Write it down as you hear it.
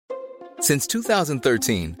Since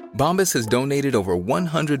 2013, Bombas has donated over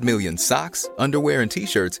 100 million socks, underwear, and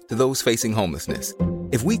T-shirts to those facing homelessness.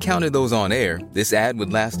 If we counted those on air, this ad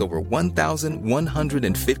would last over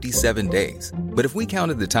 1,157 days. But if we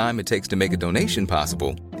counted the time it takes to make a donation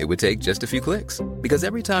possible, it would take just a few clicks. Because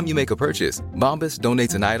every time you make a purchase, Bombas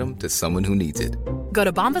donates an item to someone who needs it. Go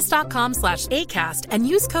to bombas.com/ACAST and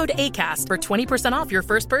use code ACAST for 20% off your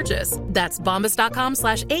first purchase. That's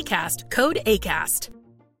bombas.com/ACAST, code ACAST.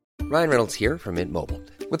 Ryan Reynolds here from Mint Mobile.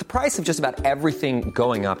 With the price of just about everything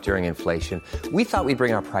going up during inflation, we thought we'd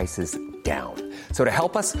bring our prices down. So to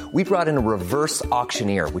help us, we brought in a reverse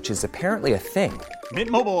auctioneer, which is apparently a thing. Mint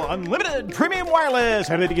Mobile Unlimited Premium Wireless.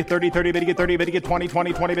 How to get 30, 30, bit to get 30, bit to get 20,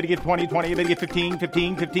 20, 20, bit to get 20, 20, bit to get 15,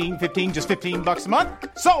 15, 15, 15, just $15 a month?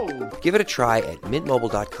 Sold! Give it a try at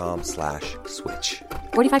mintmobile.com/switch.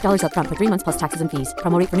 $45 up front for 3 months plus taxes and fees.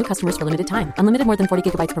 Promo rate for new customers for limited time. Unlimited more than 40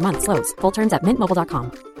 gigabytes per month. Slows full terms at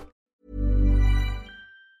mintmobile.com.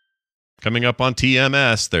 Coming up on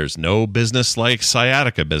TMS, there's no business like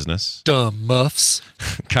sciatica business. Dumb muffs.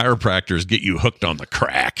 Chiropractors get you hooked on the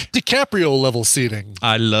crack. DiCaprio level seating.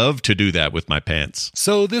 I love to do that with my pants.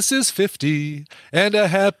 So this is 50 and a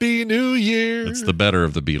happy new year. It's the better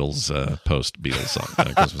of the Beatles post-Beatles song,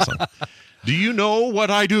 Christmas song. Do you know what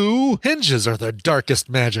I do? Hinges are the darkest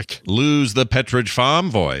magic. Lose the Petridge Farm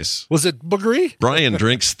voice. Was it boogery? Brian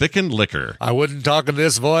drinks thickened liquor. I wouldn't talk in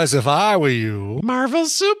this voice if I were you. Marvel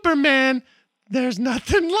Superman. There's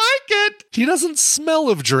nothing like it. He doesn't smell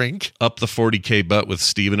of drink. Up the 40K butt with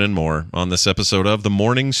Steven and more on this episode of The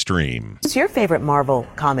Morning Stream. Who's your favorite Marvel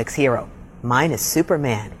Comics hero? Mine is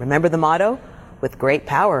Superman. Remember the motto? With great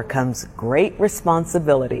power comes great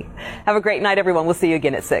responsibility. Have a great night, everyone. We'll see you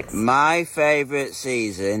again at 6. My favorite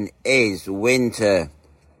season is winter.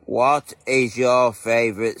 What is your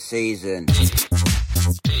favorite season?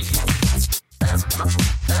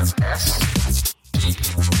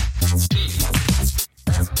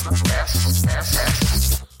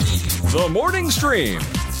 The Morning Stream.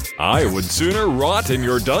 I would sooner rot in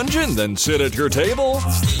your dungeon than sit at your table.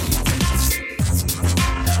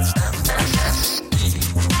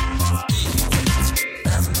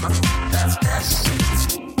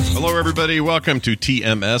 Hello, everybody. Welcome to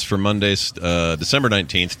TMS for Monday, December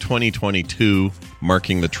 19th, 2022,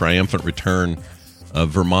 marking the triumphant return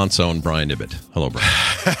of Vermont's own Brian Ibbett. Hello, Brian.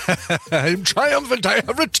 I'm triumphant. I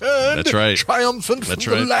have returned. That's right. Triumphant from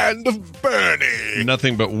the land of Bernie.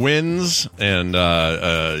 Nothing but wins and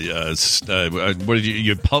what did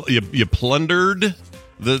you plundered?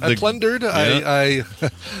 I plundered. Yeah.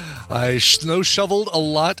 I snow shoveled a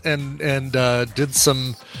lot and did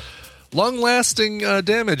some long-lasting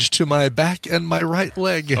damage to my back and my right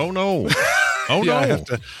leg. Oh no! Oh yeah, no!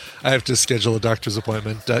 I have to schedule a doctor's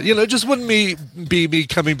appointment. It just wouldn't be me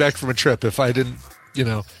coming back from a trip if I didn't,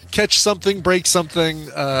 catch something, break something,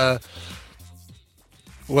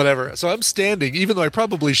 whatever. So I'm standing, even though I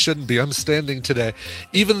probably shouldn't be. I'm standing today,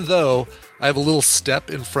 even though I have a little step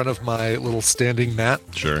in front of my little standing mat.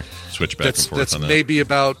 Sure, switch back and forth that's on that. Maybe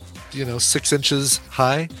about 6 inches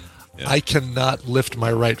high. Yeah. I cannot lift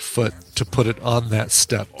my right foot to put it on that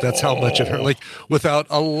step. That's how much it hurt. Like, without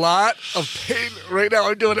a lot of pain right now.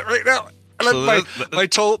 I'm doing it right now. And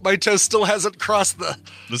so my toe still hasn't crossed the.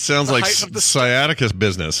 This sounds like sciatica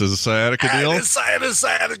business. Is it sciatica deal? It is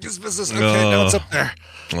sciatica's business. Okay, now it's up there.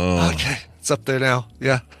 Okay, it's up there now.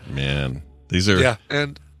 Yeah. Man, these are.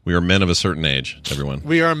 And we are men of a certain age, everyone.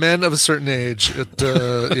 We are men of a certain age. I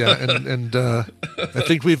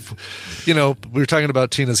think we were talking about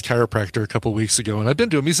Tina's chiropractor a couple weeks ago, and I've been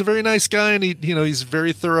to him. He's a very nice guy, and he's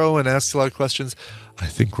very thorough and asks a lot of questions. I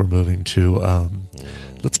think we're moving to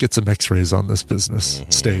let's get some X-rays on this business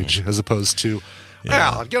stage, as opposed to.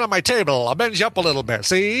 Yeah. Well, get on my table. I'll bend you up a little bit.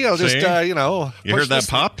 See? I'll just, You heard that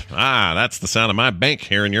pop? That's the sound of my bank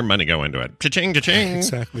hearing your money go into it. Cha-ching, cha-ching.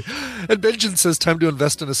 Exactly. And Benjamin says, time to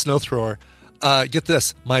invest in a snow thrower. Get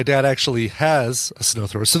this. My dad actually has a snow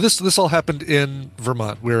thrower. So this all happened in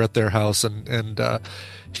Vermont. We were at their house, and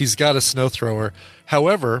he's got a snow thrower.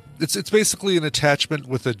 However, it's basically an attachment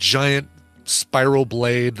with a giant spiral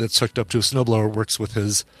blade that's hooked up to a snowblower. Works with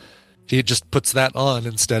his... He just puts that on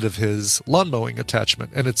instead of his lawn mowing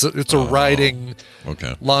attachment, and it's a riding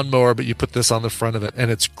lawnmower, but you put this on the front of it,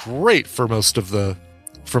 and it's great for most of the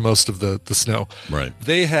snow. Right.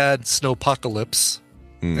 They had snowpocalypse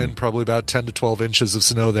and probably about 10 to 12 inches of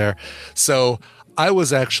snow there, so I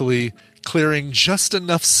was actually clearing just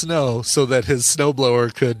enough snow so that his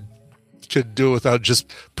snowblower could do it without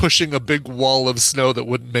just pushing a big wall of snow that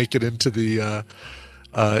wouldn't make it into the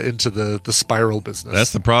into the spiral business.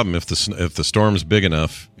 That's the problem. If the storm's big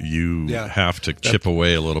enough, you have to chip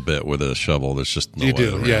away a little bit with a shovel. There's just no way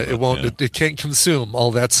around it. It won't. Yeah. It can't consume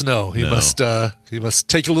all that snow. He must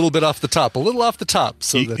take a little bit off the top,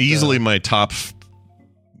 so that easily my top.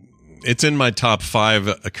 It's in my top 5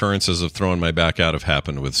 occurrences of throwing my back out have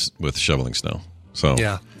happened with shoveling snow. So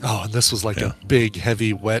yeah. Oh, and this was like a big,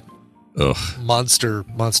 heavy, wet, monster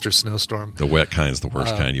snowstorm. The wet kind's the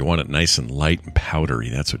worst kind. You want it nice and light and powdery.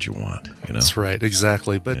 That's what you want. That's right,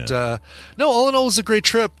 exactly. But no, all in all, it was a great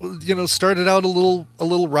trip. Started out a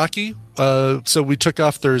little rocky. So we took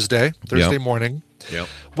off Thursday morning. Yep.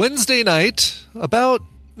 Wednesday night, about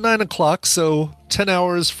 9 o'clock, so 10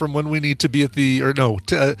 hours from when we need to be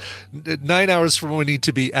 9 hours from when we need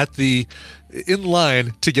to be in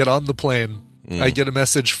line to get on the plane. I get a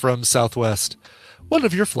message from Southwest. One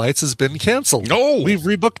of your flights has been canceled. No, we've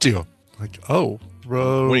rebooked you. Like,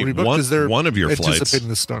 rebooked? Is there one of your anticipating flights?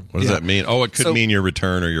 The storm? What does that mean? Oh, it could mean your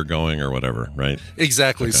return or you're going or whatever, right?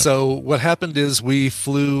 Exactly. Okay. So what happened is we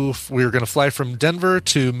were going to fly from Denver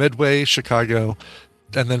to Midway, Chicago.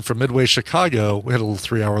 And then from Midway, Chicago, we had a little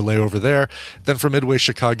 3-hour layover there. Then from Midway,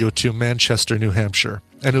 Chicago to Manchester, New Hampshire.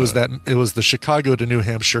 And it was the Chicago to New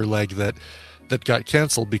Hampshire leg that got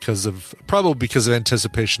canceled because of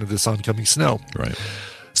anticipation of this oncoming snow. Right.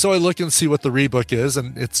 So I look and see what the rebook is,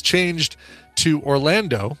 and it's changed to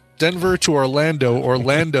Orlando, Denver to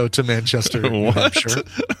Orlando to Manchester, New Hampshire.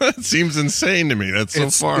 That seems insane to me. That's so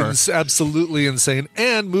far. It's absolutely insane.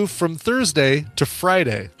 And moved from Thursday to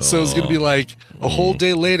Friday. So it's going to be like a whole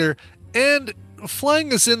day later. And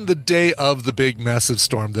flying us in the day of the big, massive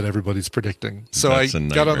storm that everybody's predicting. So That's I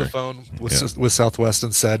got on the phone with Southwest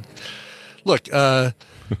and said, look,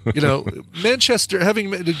 Manchester,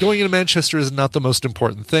 going into Manchester is not the most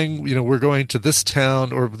important thing. We're going to this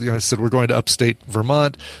town, or I said we're going to upstate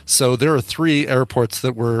Vermont. So there are 3 airports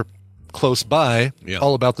that were close by,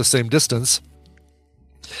 all about the same distance.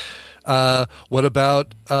 What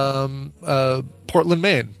about Portland,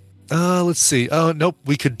 Maine? Let's see. Oh, nope.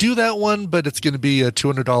 We could do that one, but it's going to be a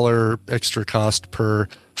 $200 extra cost per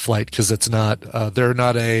flight because it's not. They're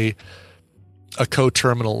not a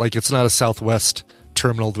co-terminal. Like it's not a Southwest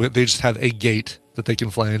terminal. They just have a gate that they can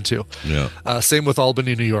fly into. Yeah. Same with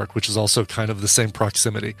Albany, New York, which is also kind of the same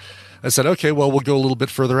proximity. I said, okay, well, we'll go a little bit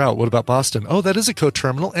further out. What about Boston? Oh, that is a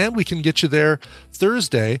co-terminal, and we can get you there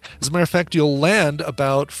Thursday. As a matter of fact, you'll land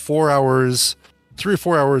about 3 or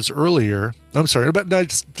 4 hours earlier. I'm sorry, let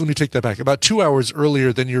me take that back. About 2 hours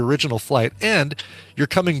earlier than your original flight, and your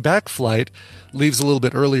coming back flight leaves a little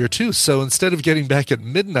bit earlier too. So instead of getting back at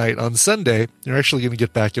midnight on Sunday, you're actually going to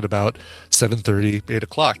get back at about 7:30, 8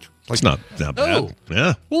 o'clock. It's not that bad.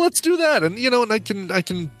 Yeah. Well, let's do that. And and I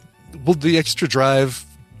can. Well, the extra drive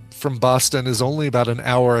from Boston is only about an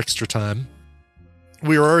hour extra time.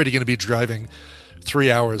 We are already going to be driving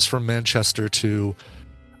 3 hours from Manchester to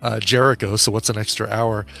Jericho. So what's an extra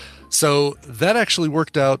hour? So that actually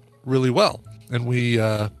worked out really well. And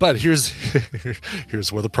but here's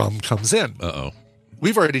where the problem comes in. Uh-oh.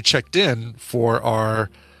 We've already checked in for our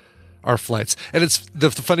flights. And it's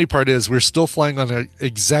the funny part is we're still flying on an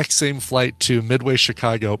exact same flight to Midway,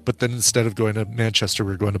 Chicago, but then instead of going to Manchester,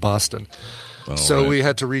 we're going to Boston. So we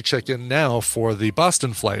had to recheck in now for the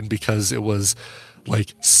Boston flight. And because it was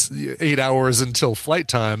like 8 hours until flight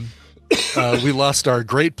time, we lost our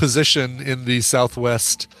great position in the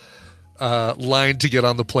Southwest line to get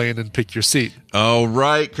on the plane and pick your seat. Oh,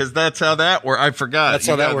 right, because that's how that works. I forgot. That's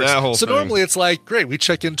how that works. That whole so thing. Normally it's like, great, we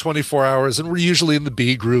check in 24 hours, and we're usually in the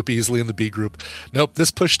B group, easily in the B group. Nope,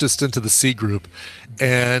 this pushed us into the C group.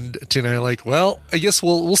 And Tina and I are like, well, I guess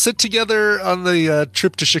we'll sit together on the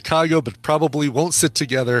trip to Chicago, but probably won't sit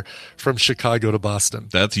together from Chicago to Boston.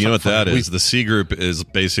 That's what that is. The C group is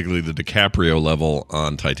basically the DiCaprio level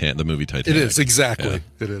on the movie Titanic. It is, exactly.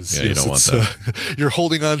 Yeah. It is. Yeah, you don't want that. You're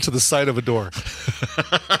holding on to the side of a door.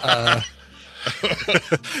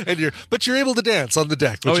 And you're able to dance on the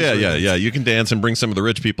deck. Oh yeah. You can dance and bring some of the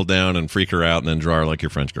rich people down and freak her out and then draw her like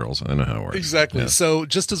your French girls. I know how it works. Exactly. Yeah. So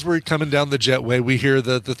just as we're coming down the jetway, we hear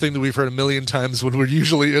the thing that we've heard a million times when we're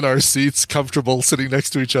usually in our seats, comfortable, sitting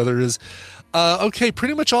next to each other is, okay,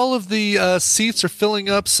 pretty much all of the seats are filling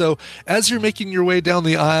up. So as you're making your way down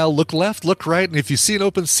the aisle, look left, look right, and if you see an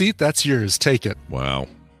open seat, that's yours. Take it. Wow.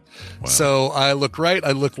 So I look right,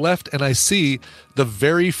 I look left, and I see the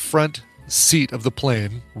very front seat of the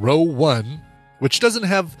plane, row 1, which doesn't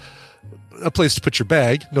have a place to put your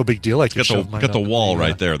bag. No big deal. I can got the wall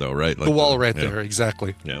right there, though, right? Like the wall right there,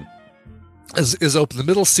 exactly. Yeah. Is open. The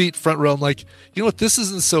middle seat, front row. I'm like, you know what? This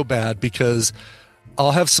isn't so bad because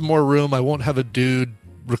I'll have some more room. I won't have a dude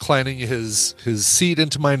reclining his seat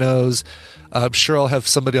into my nose. I'm sure I'll have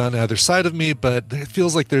somebody on either side of me, but it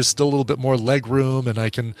feels like there's still a little bit more leg room, and I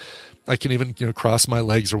can even, cross my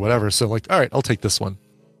legs or whatever. So like, all right, I'll take this one.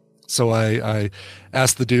 So I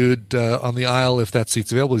asked the dude on the aisle if that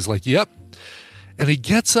seat's available. He's like, yep. And he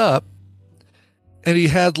gets up, and he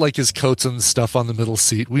had like his coats and stuff on the middle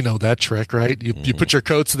seat. We know that trick, right? You put your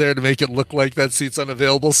coats there to make it look like that seat's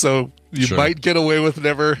unavailable, so you might get away with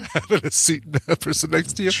never having a seat person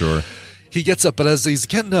next to you. Sure. He gets up, but as he's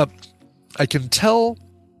getting up, I can tell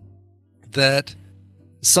that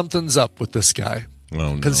something's up with this guy. Oh,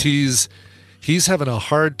 no. Because he's having a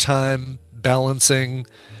hard time balancing.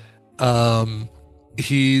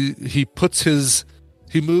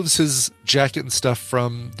 He moves his jacket and stuff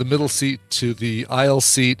from the middle seat to the aisle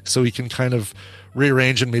seat so he can kind of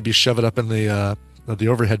rearrange and maybe shove it up in the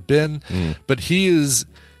overhead bin. But he is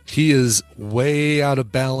way out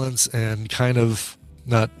of balance and kind of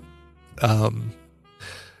not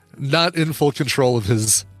in full control of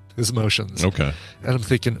his motions. Okay. And I'm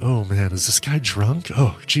thinking, oh man, is this guy drunk?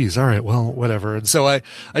 Oh geez, all right, well, whatever. And so I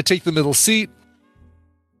take the middle seat.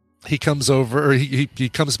 He comes over, or he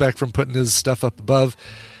comes back from putting his stuff up above,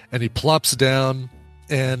 and he plops down,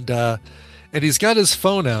 and he's got his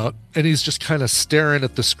phone out, and he's just kind of staring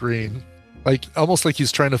at the screen, like almost like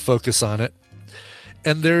he's trying to focus on it.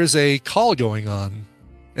 And there's a call going on,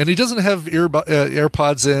 and he doesn't have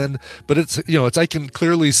AirPods in, but it's I can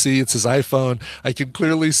clearly see it's his iPhone. I can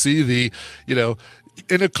clearly see the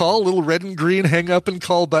in a call, little red and green hang up and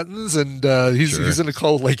call buttons, and he's in a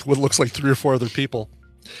call like what looks like 3 or 4 other people.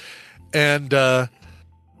 And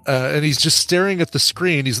he's just staring at the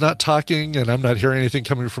screen. He's not talking, and I'm not hearing anything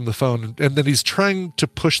coming from the phone. And then he's trying to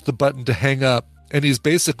push the button to hang up. And he's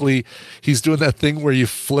doing that thing where you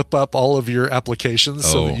flip up all of your applications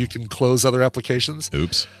so that you can close other applications.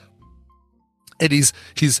 Oops. And he's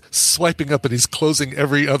swiping up, and he's closing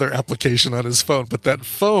every other application on his phone. But that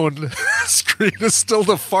phone screen is still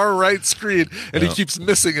the far right screen, and he keeps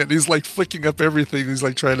missing it. He's like flicking up everything. He's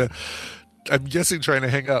like trying to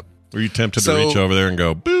hang up. Were you tempted to reach over there and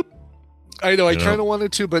go, boop? I know, I kind of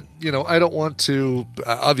wanted to, but, I don't want to,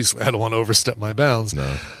 obviously, I don't want to overstep my bounds.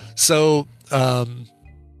 No. So,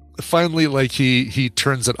 finally, like, he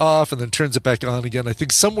turns it off and then turns it back on again. I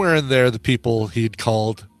think somewhere in there, the people he'd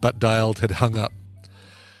called, but dialed, had hung up.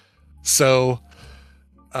 So,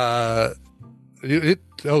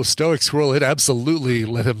 Stoic Squirrel, it absolutely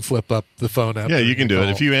let him flip up the phone after. Yeah, you can do call.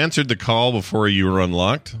 it. If you answered the call before you were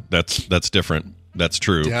unlocked, that's different. That's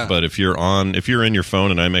true. Yeah. But if you're in your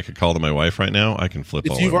phone and I make a call to my wife right now, I can flip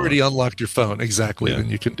all If you've over. already unlocked your phone, exactly, then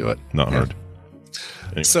you can do it. Not hard.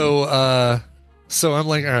 Anyway. So I'm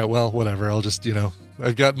like, all right, well, whatever. I'll just,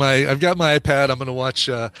 I've got my iPad. I'm going to watch,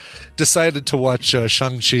 decided to watch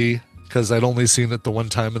Shang-Chi because I'd only seen it the one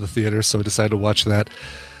time in the theater. So I decided to watch that.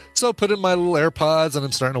 So I put in my little AirPods and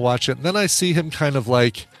I'm starting to watch it. And then I see him kind of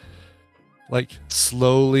like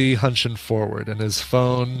slowly hunching forward, and his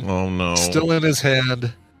phone still in his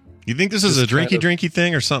hand. You think this is a drinky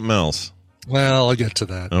thing or something else? Well, I'll get to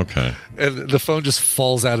that. Okay. And the phone just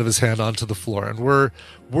falls out of his hand onto the floor, and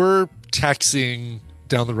we're taxiing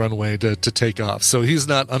down the runway to take off. So he's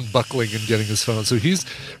not unbuckling and getting his phone. So he's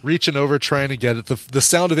reaching over trying to get it. The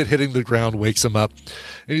sound of it hitting the ground wakes him up,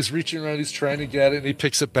 and he's reaching around. He's trying to get it, and he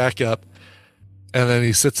picks it back up, and then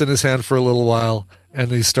he sits in his hand for a little while. And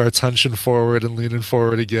he starts hunching forward and leaning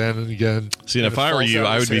forward again and again. See, and if I were you,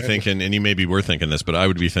 I would be thinking, and you maybe were thinking this, but I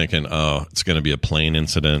would be thinking, oh, it's going to be a plane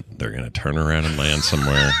incident. They're going to turn around and land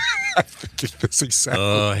somewhere. I think this exactly.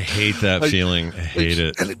 Oh, I hate that feeling. I hate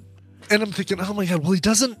it. And I'm thinking, oh my God, well, he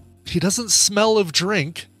doesn't smell of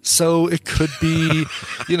drink. So it could be,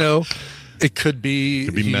 it could be.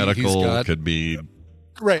 Could be medical. It could be.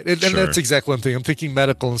 Right, and that's exactly what I'm thinking. I'm thinking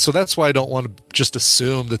medical, and so that's why I don't want to just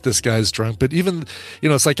assume that this guy's drunk. But even,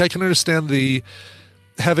 it's like I can understand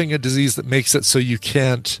having a disease that makes it so you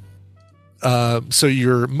can't, so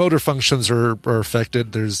your motor functions are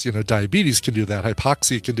affected. There's, diabetes can do that,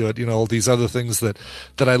 hypoxia can do it. All these other things that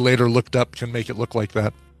I later looked up can make it look like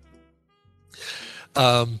that.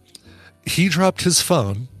 He dropped his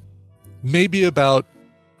phone maybe about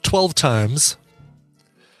 12 times.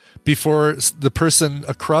 Before the person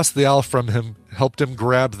across the aisle from him helped him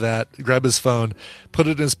grab his phone, put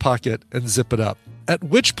it in his pocket, and zip it up. At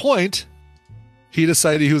which point, he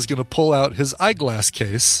decided he was going to pull out his eyeglass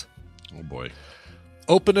case. Oh, boy.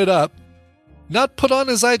 Open it up, not put on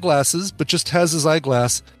his eyeglasses, but just has his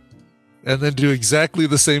eyeglass, and then do exactly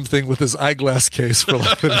the same thing with his eyeglass case for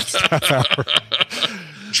like the next half hour.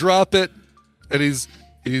 Drop it, and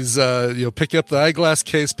He's picking up the eyeglass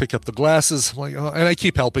case, pick up the glasses. I'm like, oh, and I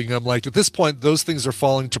keep helping him. Like at this point, those things are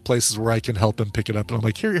falling to places where I can help him pick it up. And I'm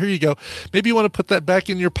like, here you go. Maybe you want to put that back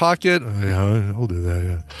in your pocket. Oh, yeah, I'll do that.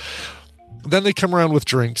 Yeah. Then they come around with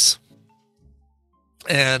drinks,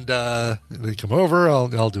 and they come over.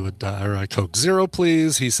 I'll do a Coke Zero,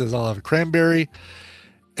 please. He says I'll have a cranberry,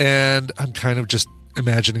 and I'm kind of just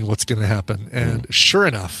imagining what's going to happen. And sure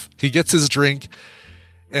enough, he gets his drink,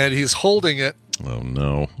 and he's holding it. Oh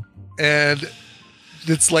no! And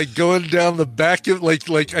it's like going down the back of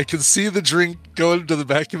like I can see the drink going to the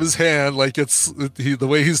back of his hand, like the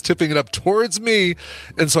way he's tipping it up towards me.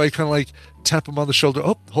 And so I kind of like tap him on the shoulder.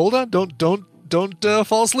 Oh, hold on! Don't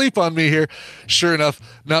fall asleep on me here. Sure enough,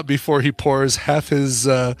 not before he pours half his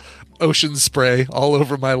ocean spray all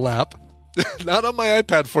over my lap. Not on my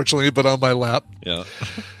iPad, fortunately, but on my lap. Yeah.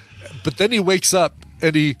 But then he wakes up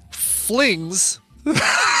and he flings the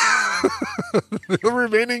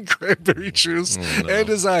remaining cranberry juice and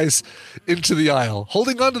his ice into the aisle,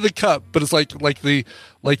 holding onto the cup. But it's like the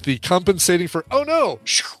compensating for no.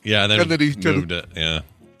 Yeah, and then he moved it. Yeah.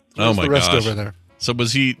 Oh my gosh. Over there. So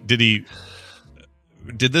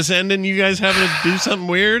did this end in you guys having to do something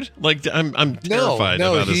weird? Like I'm terrified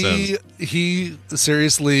about how this ends. He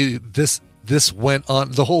seriously, this went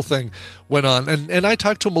on. The whole thing went on, and I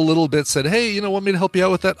talked to him a little bit. Said, "Hey, want me to help you out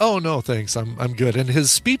with that?" "Oh no, thanks. I'm good." And his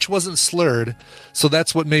speech wasn't slurred, so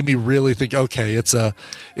that's what made me really think, okay, it's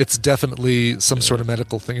definitely some sort of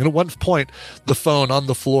medical thing. And at one point, the phone on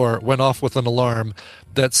the floor went off with an alarm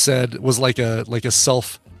that was like a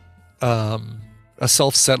self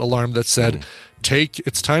set alarm that said,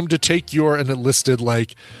 it's time to take your, and it listed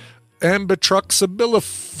like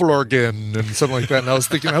ambitruxabiliflorgan and something like that. And I was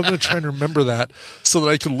thinking, I'm going to try and remember that so that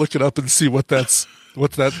I can look it up and see what that's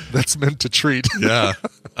meant to treat. Yeah.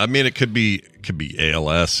 I mean, it could be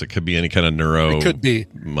ALS. It could be any kind of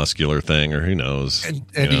muscular thing, or who knows. And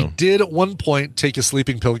he did at one point take a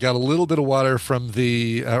sleeping pill, got a little bit of water from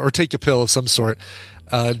the, or take a pill of some sort.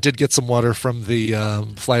 Did get some water from the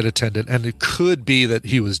flight attendant. And it could be that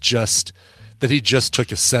he just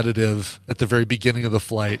took a sedative at the very beginning of the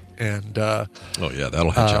flight, and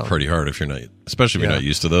that'll hit you pretty hard if you're not, especially if you're not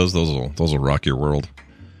used to those. Those will rock your world.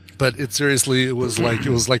 But it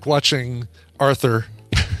was like watching Arthur,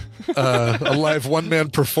 a live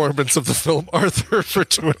one-man performance of the film Arthur for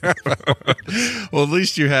 2.5 hours. Well, at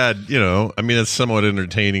least you had, it's somewhat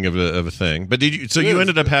entertaining of a thing. But did you? So you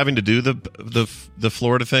ended up having to do the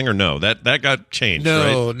Florida thing, or no? That got changed.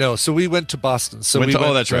 No. So we went to Boston. So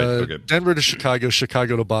that's right. Okay. Denver to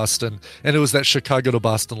Chicago to Boston, and it was that Chicago to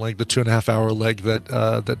Boston leg, the 2.5 hour leg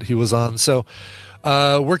that he was on. So.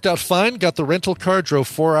 Worked out fine. Got the rental car. Drove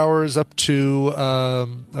 4 hours up to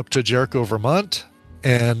Jericho, Vermont,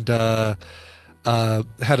 and had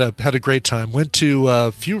a great time. Went to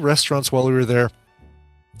a few restaurants while we were there.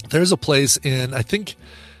 There's a place in, I think,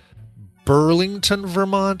 Burlington,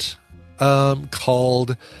 Vermont,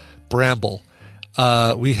 called Bramble.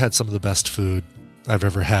 We had some of the best food I've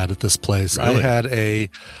ever had at this place. Really? I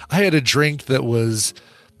had a drink that was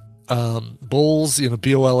Bols,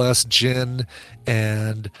 BOLS gin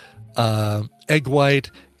and egg white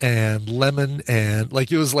and lemon, and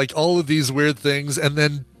it was like all of these weird things, and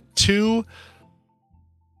then 2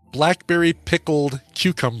 blackberry pickled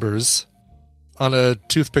cucumbers on a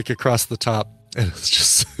toothpick across the top. And it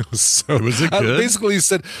was it good? I basically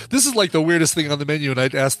said, this is like the weirdest thing on the menu. And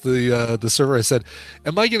I'd asked the server, I said,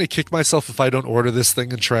 am I going to kick myself if I don't order this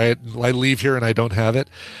thing and try it? And I leave here and I don't have it.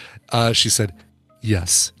 She said,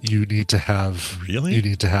 yes, you need to have. Really? You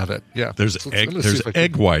need to have it. Yeah. There's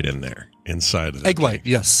egg white in there inside of it. Egg white,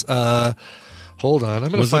 yes. Hold on,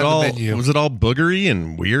 I'm going to find the menu. Was it all boogery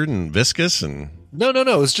and weird and viscous and? No.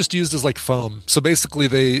 It was just used as like foam. So basically,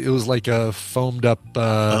 it was like a foamed up.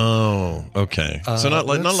 Oh, okay. So not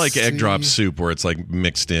like egg drop soup where it's like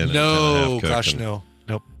mixed in. No, gosh, no,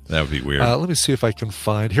 nope. That would be weird. Let me see if I can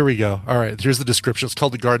find. Here we go. All right, here's the description. It's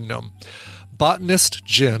called the Garden Gnome. Botanist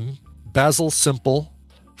gin. Basil simple,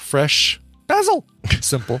 fresh basil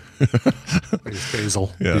simple. I guess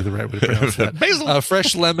basil would be the right way to pronounce that. Basil,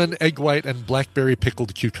 fresh lemon, egg white, and blackberry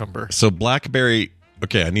pickled cucumber. So blackberry.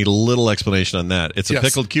 Okay, I need a little explanation on that. It's a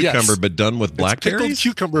pickled cucumber, but done with blackberries. It's pickled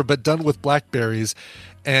cucumber, but done with blackberries,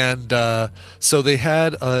 and so they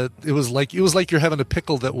had. It was like you're having a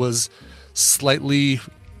pickle that was slightly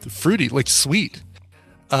fruity, like sweet,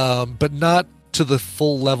 but not to the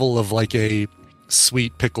full level of like a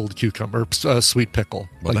sweet pickled cucumber, sweet pickle.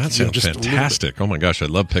 Well, that sounds fantastic. Oh my gosh, I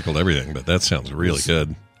love pickled everything, but that sounds really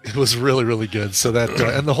good. It was really, really good. So that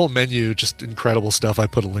and the whole menu, just incredible stuff. I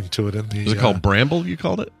put a link to it in the. Was it called Bramble? You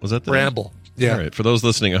called it? Was that the Bramble? Yeah. All right. For those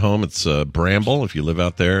listening at home, it's Bramble. If you live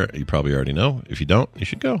out there, you probably already know. If you don't, you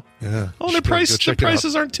should go. Yeah. Oh, the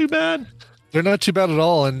prices aren't too bad. They're not too bad at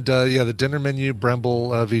all. And the dinner menu, Bramble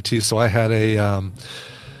VT. So I had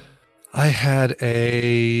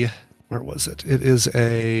a, where was it? It is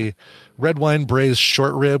a red wine braised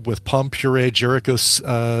short rib with palm puree, Jericho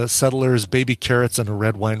settlers, baby carrots, and a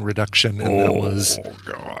red wine reduction. And that was,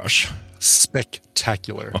 gosh,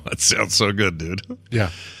 spectacular. Oh, that sounds so good, dude. Yeah.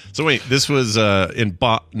 So wait, this was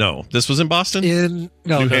this was in Boston?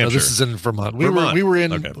 No, Hampshire. this is in Vermont. We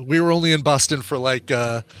were only in Boston for like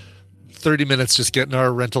 30 minutes, just getting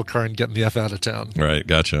our rental car and getting the F out of town. Right,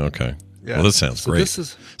 gotcha. Okay. Yeah. Well, this sounds great.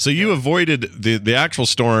 So you avoided the actual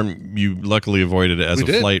storm. You luckily avoided it as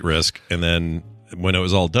a flight risk, and then when it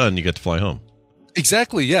was all done, you get to fly home.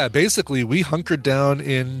 Exactly. Yeah. Basically, we hunkered down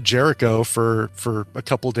in Jericho for a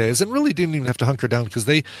couple days, and really didn't even have to hunker down because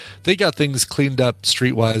they got things cleaned up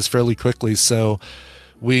streetwise fairly quickly. So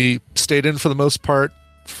we stayed in for the most part.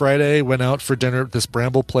 Friday, went out for dinner at this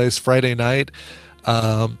Bramble place Friday night.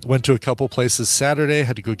 Went to a couple places Saturday.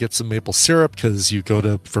 Had to go get some maple syrup because you go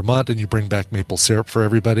to Vermont and you bring back maple syrup for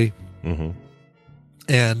everybody. Mm-hmm.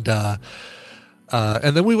 And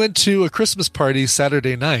then we went to a Christmas party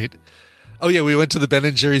Saturday night. Oh yeah, we went to the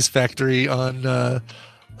Ben & Jerry's factory on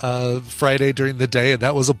Friday during the day, and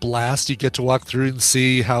that was a blast. You get to walk through and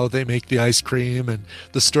see how they make the ice cream and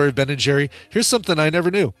the story of Ben & Jerry. Here's something I never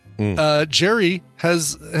knew. Jerry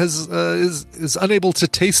is unable to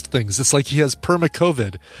taste things. It's like he has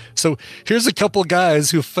perma-COVID. So here's a couple guys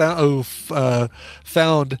who founded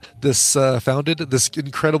this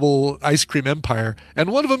incredible ice cream empire,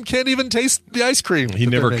 and one of them can't even taste the ice cream. He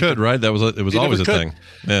never could, right? It was always a thing.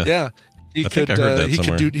 Yeah. He could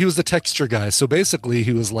do the texture guy. So basically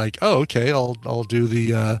he was like, oh, okay, I'll do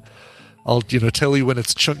the I'll tell you when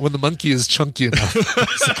when the monkey is chunky enough.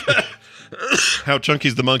 How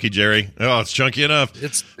chunky's the monkey, Jerry? Oh, it's chunky enough.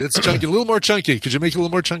 It's chunky, a little more chunky. Could you make it a little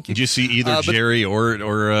more chunky? Did you see either Jerry or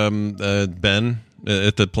Ben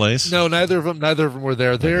at the place? No, neither of them were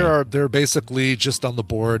there. They're basically just on the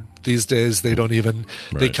board these days. They don't even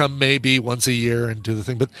they come maybe once a year and do the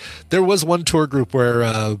thing. But there was one tour group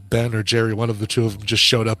where Ben or Jerry, one of the two of them, just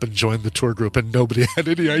showed up and joined the tour group, and nobody had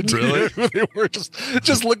any idea who they were.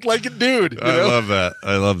 Just looked like a dude. I love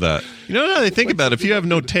that. You know what I think about? If you have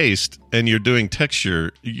no taste and you're doing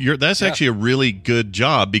texture, that's actually a really good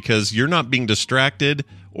job because you're not being distracted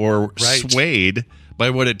or swayed by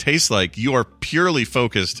what it tastes like. You are purely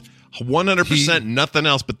focused 100%, nothing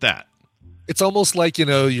else but that. It's almost like,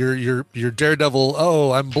 you're Daredevil.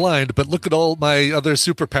 Oh, I'm blind, but look at all my other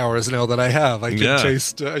superpowers now that I have. I can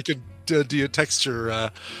taste. I can do a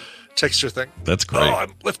texture thing. That's great. Oh,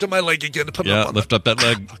 I'm lifting my leg again to put it up. Lift up that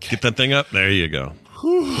leg. Okay. Get that thing up. There you go.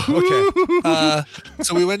 Okay.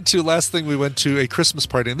 So we went to a Christmas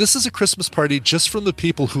party, and this is a Christmas party just from the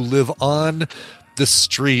people who live on the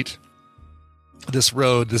street, this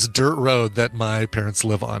dirt road that my parents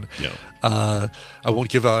live on. Yeah. I'm not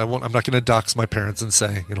going to dox my parents and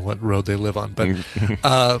say, what road they live on, but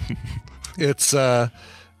it's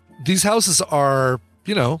these houses are,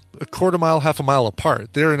 a quarter mile, half a mile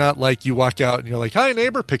apart. They're not like you walk out and you're like, hi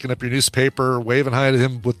neighbor, picking up your newspaper, waving hi to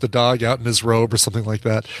him with the dog out in his robe or something like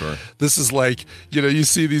that. Sure. This is like, you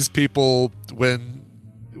see these people when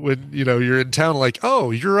you're in town, like,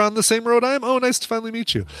 oh, you're on the same road I am. Oh, nice to finally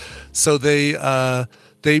meet you. So they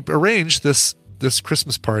arranged this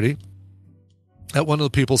Christmas party at one of the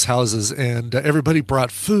people's houses, and everybody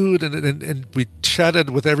brought food, and we chatted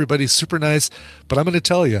with everybody, super nice. But I'm going to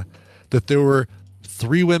tell you that there were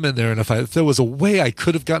 3 women there, and if there was a way I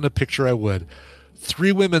could have gotten a picture, I would.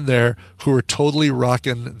 3 women there who were totally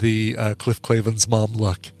rocking the Cliff Clavin's mom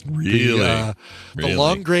look. Really? The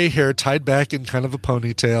long gray hair tied back in kind of a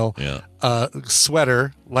ponytail. Yeah.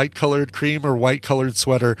 Sweater, light colored cream or white colored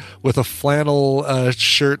sweater with a flannel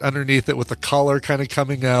shirt underneath it with the collar kind of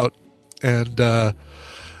coming out. And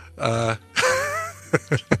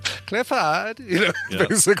Clifford,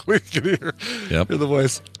 basically you can hear the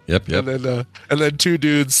voice. Yep. And then 2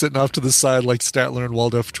 dudes sitting off to the side like Statler and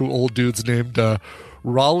Waldorf, 2 old dudes named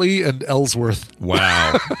Raleigh and Ellsworth.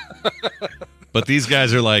 Wow. But these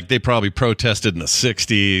guys are like, they probably protested in the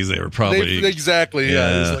 60s. They were probably... Exactly,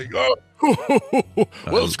 yeah. It's like,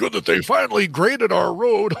 well, it's good that they finally graded our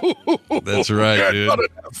road. That's right, dude.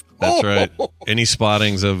 That's right. Any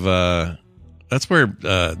spottings of... that's where...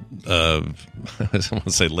 I want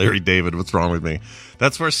to say Larry David. What's wrong with me?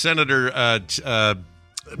 That's where Senator...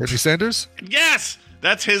 Bernie Sanders? Yes!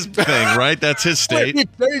 That's his thing, right? That's his state.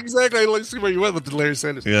 Exactly. Let's see where you went with the Larry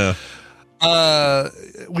Sanders. Yeah.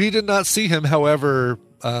 We did not see him. However,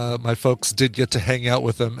 my folks did get to hang out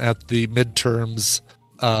with them at the midterms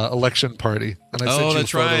election party. And I sent you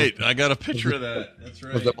that's right. I got a picture of that. That's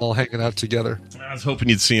right. Of them all hanging out together. I was hoping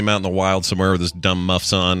you'd see him out in the wild somewhere with his dumb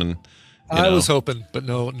muffs on. And I was hoping, but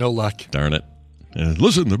no luck. Darn it.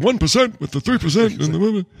 Listen, the 1% with the 3% and the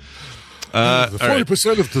women. The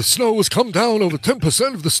 40% of the snow has come down over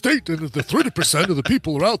 10% of the state, and the 30% of the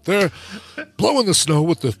people are out there blowing the snow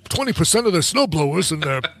with the 20% of their snow blowers and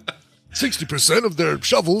their 60% of their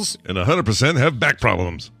shovels. And 100% have back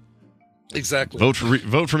problems. Exactly.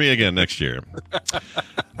 Vote for me again next year.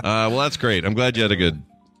 Well, that's great. I'm glad you had a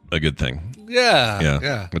good thing.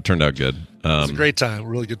 Yeah. It turned out good. It was a great time,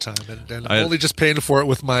 really good time, and I'm only just paying for it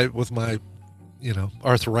with my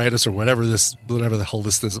arthritis or whatever the hell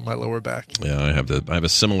this is in my lower back. Yeah, I have a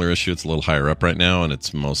similar issue. It's a little higher up right now, and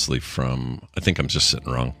it's mostly from, I think I'm just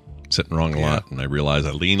sitting wrong a lot, and I realize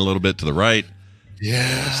I lean a little bit to the right.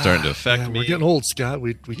 Yeah, it's starting to affect me. We're getting old, Scott.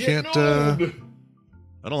 We can't.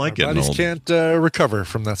 I don't like getting old. Bodies can't recover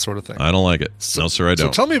from that sort of thing. I don't like it. No, sir, I don't.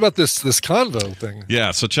 So tell me about this convo thing. Yeah,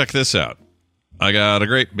 so check this out. I got a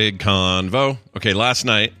great big convo. Okay, last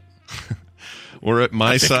night. We're at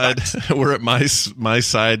my side. We're at my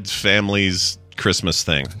side family's Christmas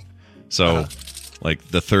thing. So, like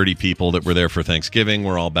the 30 people that were there for Thanksgiving,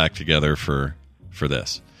 we're all back together for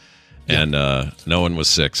this, and no one was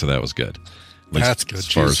sick, so that was good. That's good, as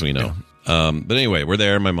far as we know. Yeah. But anyway, we're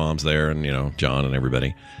there. My mom's there, and John and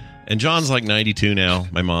everybody. And John's like 92 now.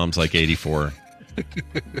 My mom's like 84.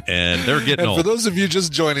 And they're getting old. For those of you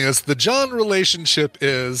just joining us, the John relationship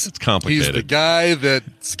it's complicated. He's the guy that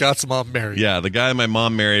Scott's mom married. Yeah, the guy my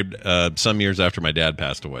mom married some years after my dad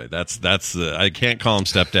passed away. That's I can't call him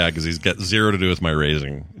stepdad because he's got zero to do with my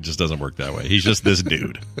raising. It just doesn't work that way. He's just this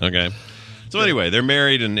dude. Okay. So anyway, they're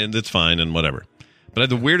married and it's fine and whatever. But I had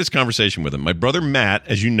the weirdest conversation with him. My brother Matt,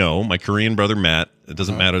 as you know, my Korean brother Matt. It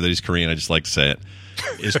doesn't matter that he's Korean. I just like to say it.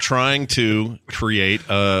 Is trying to create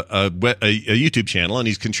a YouTube channel, and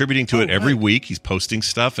he's contributing to it every week. He's posting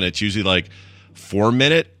stuff, and it's usually like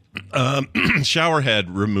 4-minute shower head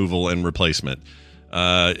removal and replacement.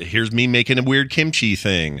 Here's me making a weird kimchi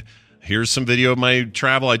thing. Here's some video of my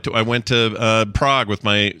travel. I went to Prague with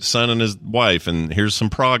my son and his wife, and here's some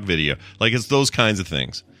Prague video. Like, it's those kinds of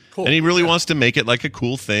things. Cool. And he really wants to make it like a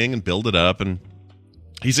cool thing and build it up, and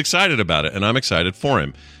he's excited about it, and I'm excited for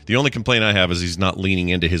him. The only complaint I have is he's not leaning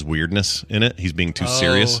into his weirdness in it. He's being too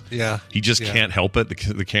serious. Yeah. He just can't help it.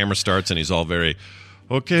 The camera starts, and he's all very,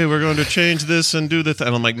 okay, we're going to change this and do this.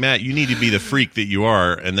 And I'm like, Matt, you need to be the freak that you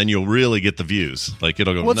are, and then you'll really get the views. Like,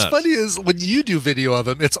 it'll go nuts. What's funny is when you do video of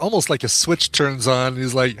him, it's almost like a switch turns on, and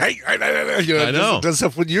he's like, hey, I know. Does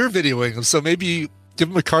stuff when you're videoing him. So maybe give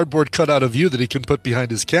him a cardboard cutout of you that he can put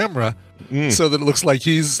behind his camera. So that it looks like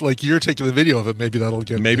he's like you're taking the video of it. Maybe that'll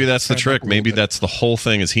get. Maybe that's the trick. Maybe that's the whole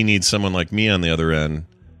thing. Is he needs someone like me on the other end,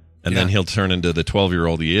 and then he'll turn into the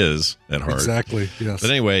 12-year-old he is at heart. Exactly. Yes.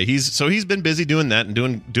 But anyway, he's been busy doing that and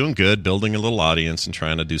doing good, building a little audience and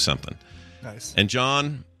trying to do something. Nice. And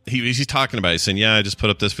John, he's talking about it. He's saying, "Yeah, I just put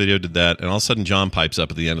up this video, did that," and all of a sudden, John pipes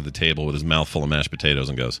up at the end of the table with his mouth full of mashed potatoes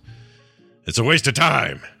and goes, "It's a waste of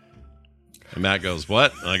time." And Matt goes,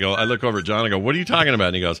 "What?" And I look over at John. I go, "What are you talking about?"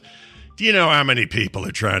 And he goes, "Do you know how many people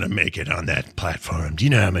are trying to make it on that platform? Do you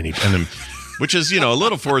know how many?" And then, which is, a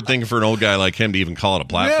little forward thinking for an old guy like him to even call it a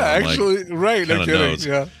platform. Yeah, actually, right. No kidding. Knows.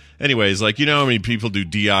 Yeah. Anyways, like, how many people do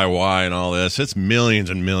DIY and all this? It's millions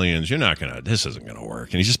and millions. This isn't going to work.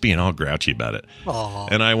 And he's just being all grouchy about it. Aww.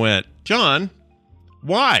 And I went, John,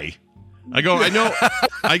 why? I go,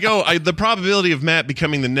 the probability of Matt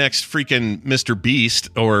becoming the next freaking Mr. Beast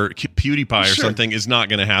or PewDiePie or something is not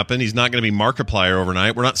going to happen. He's not going to be Markiplier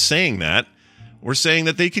overnight. We're not saying that. We're saying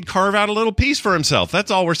that they could carve out a little piece for himself.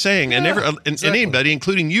 That's all we're saying. Yeah, and anybody,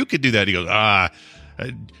 including you, could do that. He goes,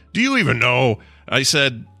 do you even know? I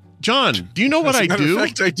said, John, do you know what I do? In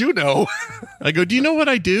fact, I do know. I go, do you know what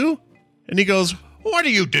I do? And he goes, what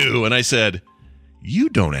do you do? And I said, you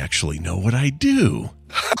don't actually know what I do.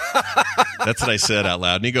 That's what I said out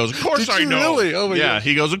loud. And he goes, of course I know. Really? Oh my God.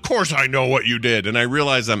 He goes, of course I know what you did. And I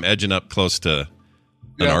realized I'm edging up close to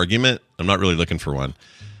an argument. I'm not really looking for one.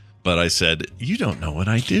 But I said, you don't know what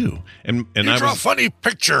I do. And I draw funny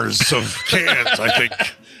pictures of cans, I think.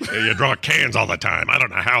 You draw cans all the time. I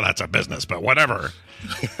don't know how that's a business, but whatever.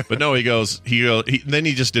 But no, then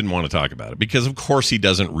he just didn't want to talk about it because, of course, he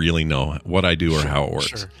doesn't really know what I do or how it works.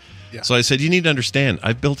 Sure. Yeah. So I said, you need to understand,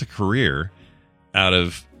 I've built a career out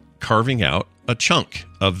of carving out a chunk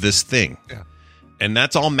of this thing. Yeah. And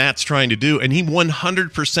that's all Matt's trying to do. And he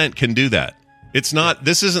 100% can do that. It's not,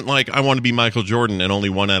 this isn't like I want to be Michael Jordan and only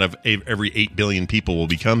one out of every 8 billion people will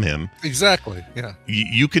become him. Exactly. Yeah.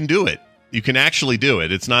 You can do it. You can actually do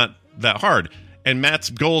it. It's not that hard. And Matt's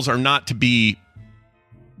goals are not to be,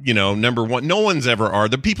 number one. No one's ever are.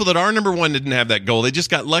 The people that are number one didn't have that goal. They just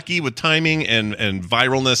got lucky with timing and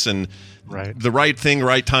viralness and the right thing,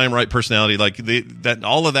 right time, right personality. Like that,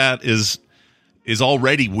 all of that is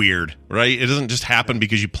already weird, right? It doesn't just happen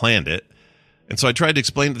because you planned it. And so I tried to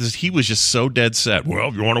explain this. He was just so dead set. Well,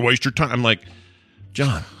 if you want to waste your time, I'm like,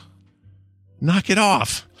 John, knock it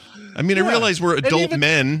off. I mean, I realize we're adult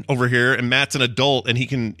men over here, and Matt's an adult, and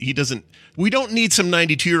we don't need some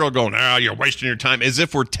 92-year-old going, you're wasting your time, as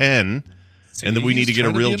if we're 10, and that we need to get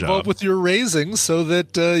a real job. Involved with your raising so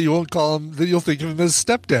that you won't call him, that you'll think of him as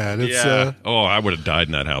stepdad. I would have died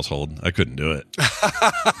in that household. I couldn't do it.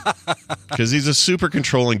 Because he's a super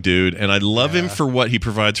controlling dude, and I love him for what he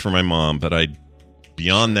provides for my mom, but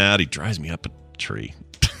beyond that, he drives me up a tree.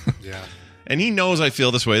 Yeah. And he knows I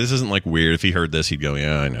feel this way. This isn't like weird. If he heard this, he'd go,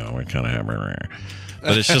 yeah, I know. I kind of have.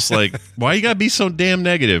 But it's just like, why you got to be so damn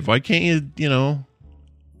negative? Why can't you, Exactly.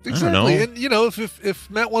 I don't know. And, if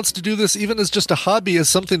Matt wants to do this, even as just a hobby, as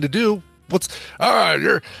something to do,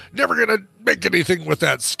 you're never going to make anything with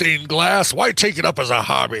that stained glass. Why take it up as a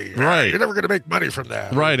hobby? Right. You're never going to make money from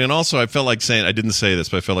that. Right. And also, I felt like saying, I didn't say this,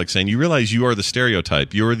 but I felt like saying, you realize you are the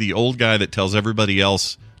stereotype. You're the old guy that tells everybody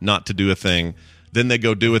else not to do a thing. Then they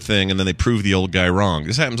go do a thing, and then they prove the old guy wrong.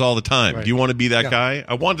 This happens all the time. Right. Do you want to be that guy?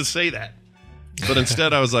 I wanted to say that. But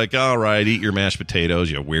instead, I was like, all right, eat your mashed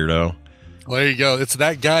potatoes, you weirdo. Well, there you go. It's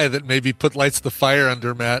that guy that maybe lights the fire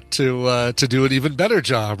under Matt to do an even better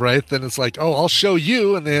job, right? Then it's like, I'll show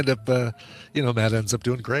you, and they end up, Matt ends up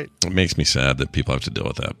doing great. It makes me sad that people have to deal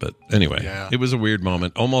with that. But anyway, It was a weird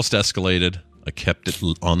moment. Almost escalated. I kept it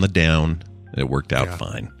on the down. It worked out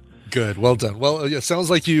fine. Good. Well done. Well, it sounds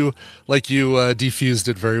like you defused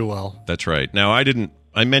it very well. That's right. Now,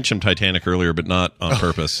 I mentioned Titanic earlier, but not on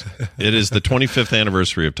purpose. It is the 25th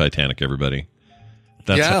anniversary of Titanic, everybody.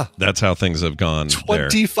 That's how things have gone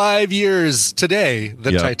 25 years today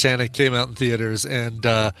that Titanic came out in theaters. And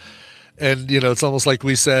it's almost like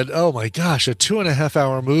we said, oh my gosh, a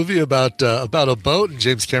 2.5-hour movie about a boat. And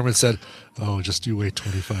James Cameron said, oh, just you wait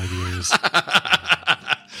 25 years.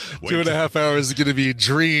 2.5 hours is going to be a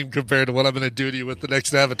dream compared to what I'm going to do to you with the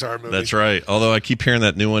next Avatar movie. That's right. Although I keep hearing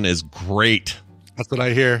that new one is great. That's what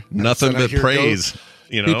I hear. Nothing but praise.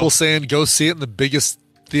 People saying go see it in the biggest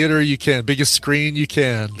theater you can, biggest screen you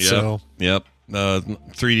can. Yep.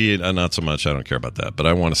 3D, not so much. I don't care about that. But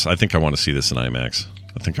I think I want to see this in IMAX.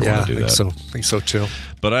 I think I want to do that. I think so too.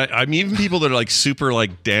 But I'm even people that are like super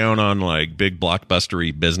like down on like big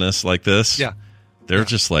blockbustery business like this. Yeah. They're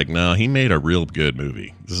just like, no, he made a real good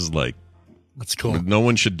movie. This is like, that's cool. No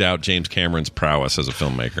one should doubt James Cameron's prowess as a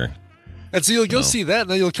filmmaker. And so you'll go see that, and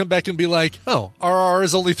then you'll come back and be like, oh, RR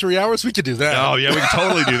is only 3 hours? We could do that. Oh, yeah, we could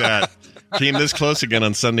totally do that. Came this close again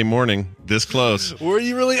on Sunday morning. This close. Were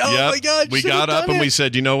you really? Oh, my God. We got up and we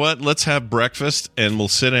said, you know what? Let's have breakfast, and we'll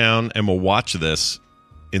sit down, and we'll watch this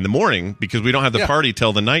in the morning because we don't have the party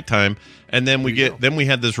till the nighttime. And then we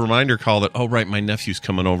had this reminder call that, oh, right, my nephew's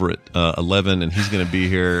coming over at 11, and he's going to be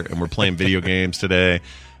here, and we're playing video games today.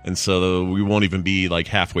 And so we won't even be like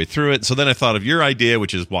halfway through it. So then I thought of your idea,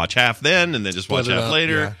 which is watch half then and then just watch half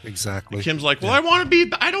later. Yeah, exactly. And Kim's like, well, I don't want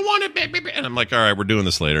to be. And I'm like, all right, we're doing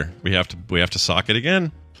this later. We have to sock it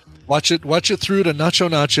again. Watch it through to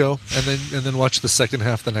Nacho, and then watch the second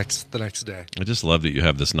half the next day. I just love that you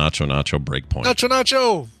have this Nacho break point.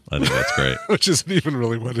 Nacho. I think that's great. Which isn't even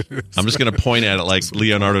really what it is. I'm just going to point at it like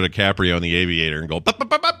Leonardo DiCaprio in The Aviator and go, bup, bup,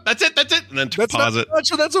 bup, bup, that's it, and then pause it.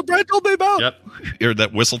 Nacho, that's what Brad told me about. Yep. Hear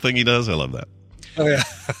that whistle thing he does? I love that. Oh, yeah.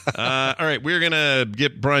 All right, we're going to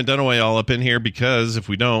get Brian Dunaway all up in here because if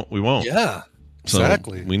we don't, we won't. Yeah,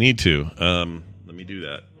 exactly. So we need to. Let me do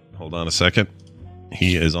that. Hold on a second.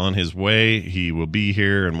 He is on his way. He will be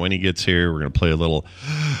here, and when he gets here, we're going to play a little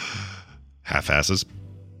half-asses.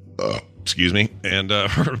 Excuse me. And we're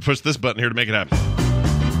going to push this button here to make it happen.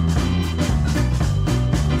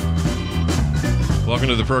 Welcome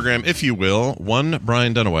to the program, if you will, one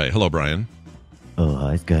Brian Dunaway. Hello, Brian. Oh,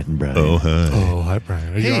 hi, Scott and Brian. Oh, hi. Oh, hi,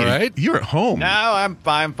 Brian. Are you all right? You're at home. No, I'm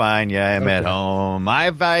fine. Yeah, I'm at home.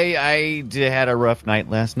 I had a rough night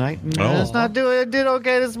last night. I did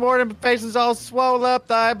okay this morning. My face is all swollen up,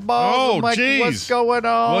 the eyeballs. Oh, I'm like, geez. what's going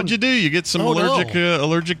on? What'd you do? You get some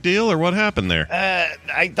allergic deal, or what happened there?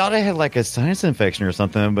 I thought I had like a sinus infection or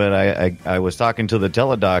something, but I was talking to the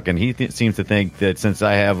teledoc, and he seems to think that since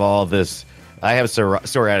I have all this, I have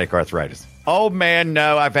psoriatic arthritis. Oh, man,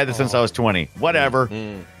 no. I've had this since I was 20. Whatever.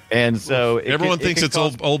 Mm-hmm. And so everyone thinks it's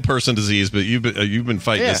old person disease, but you've been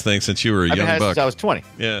fighting this thing since you were a young buck. Since I was 20.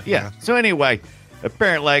 Yeah. So anyway,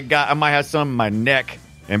 apparently I might have some in my neck,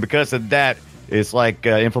 and because of that, It's like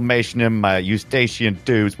inflammation in my eustachian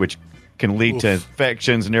tubes, which can lead to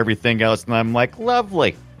infections and everything else. And I'm like,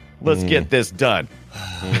 lovely. Let's get this done.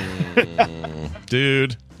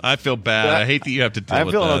 Dude, I feel bad. I hate that you have to deal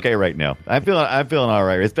with that. I'm feeling okay right now. I'm feeling all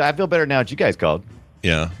right. I feel better now that you guys called.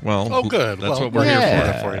 Yeah, well, oh, good. That's what we're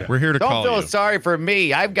here for. We're here to call you. Don't feel sorry for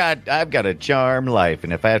me. I've got a charmed life,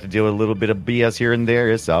 and if I have to deal with a little bit of BS here and there,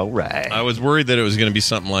 it's all right. I was worried that it was going to be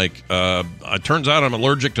something like, it turns out I'm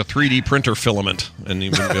allergic to 3D printer filament, and you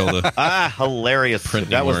wouldn't be able to. Hilarious. If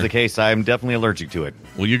that was the case, I'm definitely allergic to it.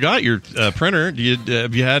 Well, you got your printer. Have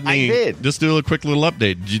you had any? I did. Just do a quick little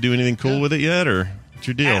update. Did you do anything cool with it yet, or? What's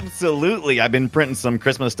your deal? Absolutely. I've been printing some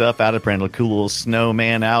Christmas stuff out. I printed a cool little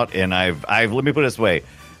snowman out, and I've let me put it this way.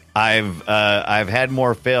 I've had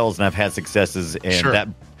more fails than I've had successes, and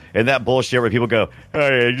that bullshit where people go,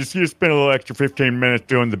 "Hey, you spent a little extra 15 minutes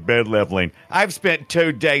doing the bed leveling." I've spent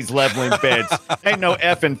 2 days leveling beds. Ain't no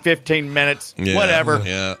effing 15 minutes. Yeah, whatever.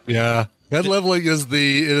 Yeah. Bed leveling is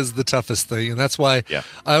the toughest thing, and that's why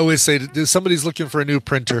I always say, if somebody's looking for a new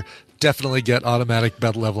printer, definitely get automatic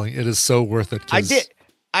bed leveling. It is so worth it.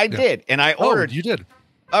 I did, and I ordered. Oh, you did.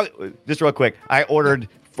 Just real quick, I ordered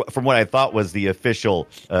from what I thought was the official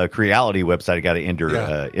Creality website. I got to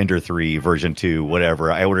Ender 3 version 2,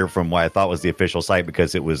 whatever. I ordered from what I thought was the official site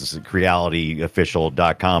because it was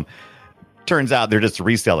crealityofficial.com. Turns out they're just a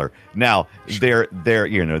reseller. Now they're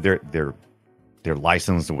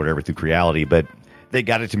licensed or whatever through Creality, but they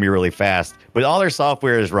got it to me really fast. But all their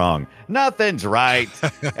software is wrong. Nothing's right.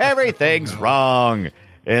 Everything's wrong.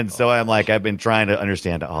 And so I'm like, I've been trying to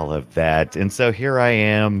understand all of that. And so here I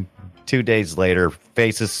am. 2 days later,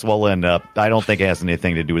 face is swollen up. I don't think it has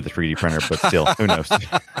anything to do with the 3D printer, but still, who knows?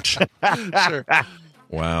 Sure.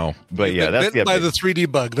 Wow. But yeah, that's by the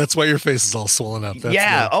 3D bug. That's why your face is all swollen up.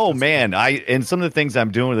 Oh man. And some of the things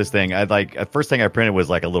I'm doing with this thing, first thing I printed was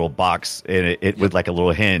like a little box and it with like a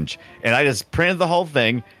little hinge. And I just printed the whole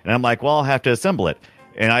thing and I'm like, well, I'll have to assemble it.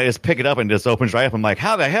 And I just pick it up and it just opens right up. I'm like,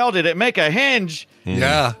 how the hell did it make a hinge?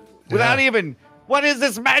 Yeah. Without even... What is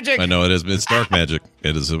this magic? I know it is. It's dark magic.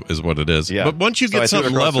 It is what it is. Yeah. But once you get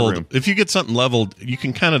something leveled, if you get something leveled, you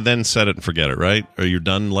can kind of then set it and forget it, right? Or you're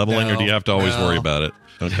done leveling, or do you have to always worry about it?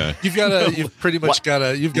 Okay. You've pretty much got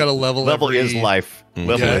to level. Level is life.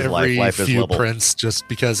 Level is life. Life is level. Prints, just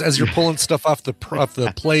because as you're pulling stuff off the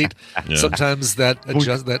plate, sometimes that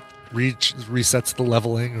resets the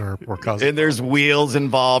leveling or causes. And there's wheels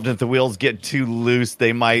involved. If the wheels get too loose,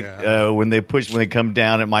 they might when they come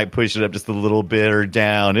down, it might push it up just a little bit or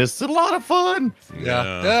down. It's a lot of fun.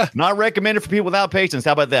 Yeah. Not recommended for people without patience.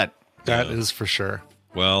 How about that? That is for sure.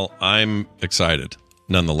 Well, I'm excited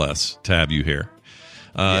nonetheless to have you here.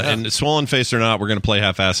 And swollen face or not, we're going to play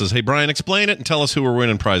half-asses. Hey, Brian, explain it and tell us who we're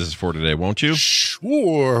winning prizes for today, won't you?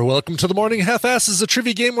 Sure. Welcome to the Morning Half-Asses, a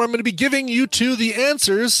trivia game where I'm going to be giving you two the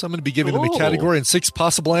answers. I'm going to be giving them a category and 6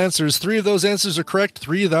 possible answers. 3 of those answers are correct.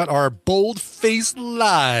 3 that are bold-faced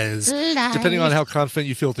lies. Depending on how confident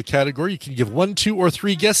you feel with the category, you can give 1, 2, or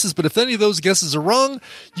 3 guesses, but if any of those guesses are wrong,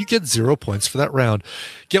 you get 0 points for that round.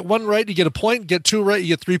 Get 1 right, you get a point. Get 2 right, you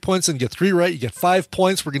get 3 points. And get 3 right, you get 5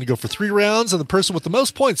 points. We're going to go for 3 rounds, and the person with the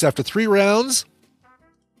most points after 3 rounds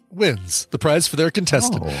wins the prize for their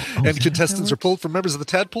contestant. And contestants are pulled from members of the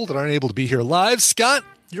Tadpool that aren't able to be here live. Scott,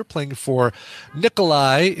 you're playing for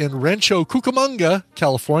Nikolai in Rancho Cucamonga,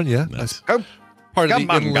 California. Nice. Part of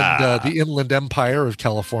the inland empire of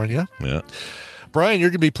California. Yeah. Brian, you're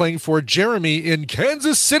going to be playing for Jeremy in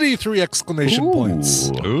Kansas City, 3 exclamation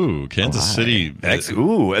points. Ooh, Kansas City.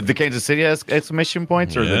 The Kansas City has exclamation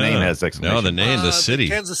points, or the name has exclamation points? No, the name, the city.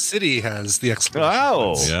 Kansas City has the exclamation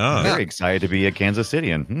points. Yeah. Very excited to be a Kansas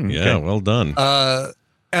Cityan. Yeah, well done.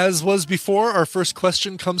 As was before, our first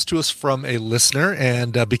question comes to us from a listener,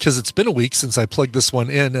 and because it's been a week since I plugged this one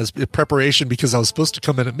in as preparation because I was supposed to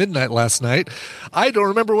come in at midnight last night, I don't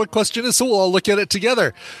remember what question is, so we'll all look at it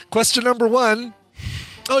together. Question number 1.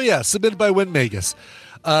 Oh, yeah, submitted by Win Magus.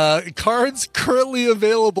 Cards currently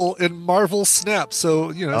available in Marvel Snap.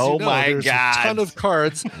 So, there's a ton of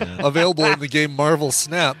cards available in the game Marvel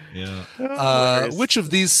Snap. Yeah. Which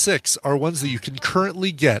of these 6 are ones that you can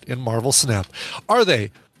currently get in Marvel Snap? Are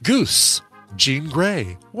they Goose, Jean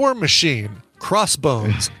Grey, War Machine,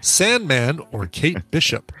 Crossbones, Sandman, or Kate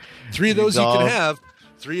Bishop? 3 of those you can have.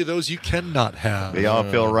 3 of those you cannot have. They all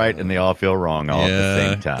feel right and they all feel wrong all at the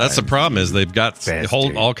same time. That's the problem is they've got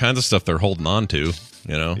all kinds of stuff they're holding on to,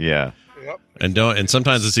 Yeah. Yep. And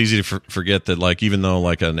sometimes it's easy to forget that, like, even though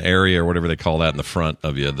like an area or whatever they call that in the front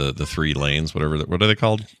of you, the 3 lanes, what are they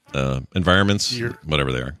called? Environments,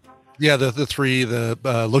 whatever they are. Yeah, the three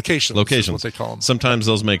locations. Is what they call them. Sometimes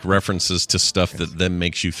those make references to stuff that then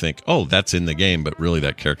makes you think, oh, that's in the game, but really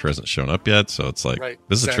that character hasn't shown up yet. So it's like,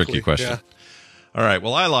 this is a tricky question. Yeah. All right.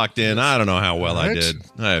 Well, I locked in. I don't know how well I did.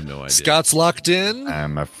 I have no idea. Scott's locked in.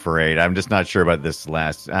 I'm afraid. I'm just not sure about this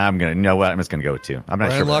last. I'm just gonna go with 2. I'm not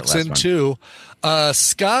Brian sure. About locks the last in one. 2.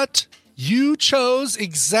 Scott, you chose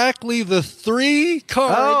exactly the 3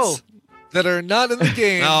 cards that are not in the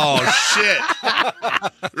game. Oh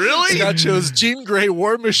shit! Really? Scott chose Jean Grey,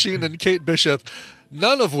 War Machine, and Kate Bishop.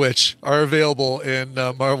 None of which are available in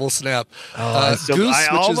Marvel Snap. Goose, I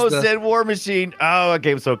almost said War Machine. Oh, I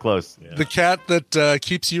came so close. Yeah. The cat that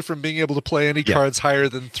keeps you from being able to play any cards higher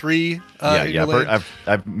than 3. I've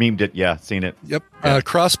memed it. Yeah, seen it. Yep.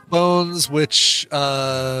 Crossbones, which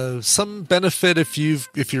some benefit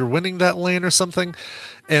if you're winning that lane or something,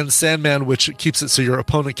 and Sandman, which keeps it so your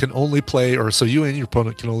opponent can only play, or so you and your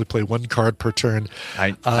opponent can only play 1 card per turn.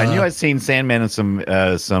 I knew I'd seen Sandman in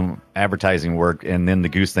some advertising work, and then the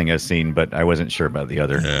Goose thing I've seen, but I wasn't sure about the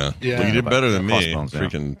other. Yeah. Well, you did better than me.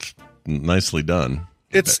 Freaking nicely done.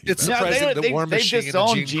 It's surprising that War Machine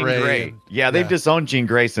and Jean Grey. They've disowned Jean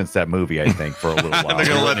Grey since that movie, I think, for a little while. They're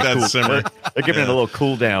going to let that simmer. They're giving it a little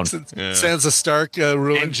cool down. Sansa Stark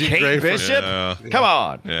ruined Jean Grey. Bishop? Come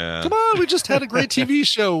on. Yeah. Come on. We just had a great TV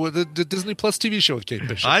show, with the Disney Plus TV show with Kate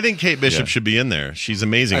Bishop. I think Kate Bishop should be in there. She's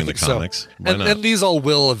amazing in the comics. So. And these all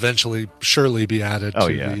will eventually surely be added to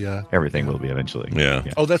the... Everything will be eventually. Yeah.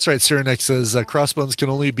 Oh, that's right. Cyrenex says Crossbones can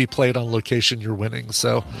only be played on location you're winning.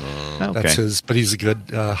 So that's his... But he's a good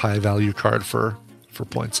high value card for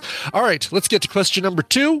points. All right, let's get to question number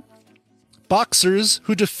 2. Boxers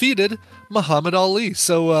who defeated Muhammad Ali.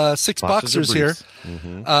 So 6 boxers here.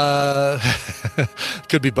 Mm-hmm.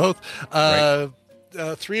 Could be both.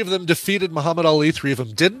 3 of them defeated Muhammad Ali. 3 of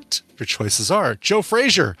them didn't. Your choices are Joe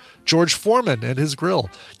Frazier, George Foreman and his grill,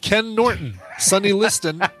 Ken Norton, Sonny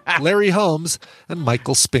Liston, Larry Holmes, and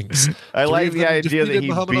Michael Spinks. I like the idea that he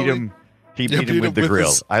beat him. He beat him with the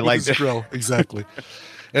grill. I like the grill. Exactly.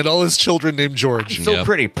 And all his children named George. So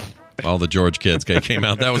pretty. All the George kids came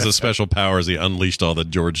out. That was a special power as he unleashed all the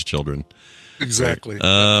George children. Exactly.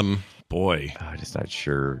 Boy. I'm just not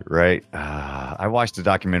sure. Right. I watched a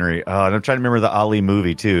documentary. And I'm trying to remember the Ali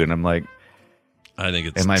movie, too. And I'm like, I think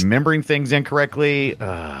it's... Am I remembering things incorrectly?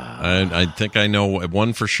 I think I know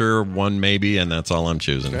 1 for sure, 1 maybe, and that's all I'm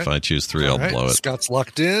choosing. If I choose 3, I'll blow it. Scott's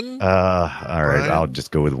locked in. All right. I'll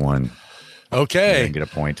just go with 1. Okay. And get a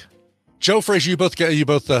point. Joe Frazier, you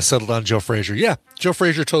both settled on Joe Frazier. Yeah, Joe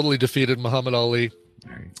Frazier totally defeated Muhammad Ali.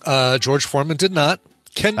 George Foreman did not.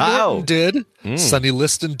 Ken Norton did. Sonny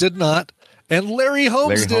Liston did not. And Larry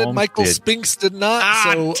Holmes did. Michael Spinks did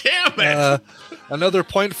not. Damn it. Another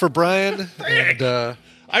point for Brian. And,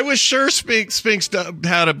 I was sure Spinks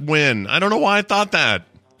had a win. I don't know why I thought that.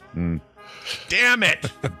 Damn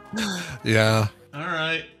it. Yeah. All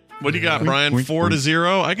right. What do you got, Brian?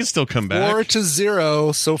 4-0. I can still come back.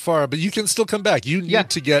 4-0 so far, but you can still come back. You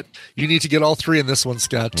need to get all 3 in this one,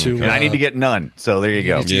 Scott. And I need to get none. So there you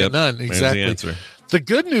go. Get none. Exactly. There's the answer. The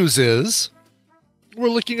good news is we're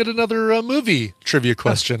looking at another movie trivia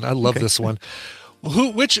question. I love this one.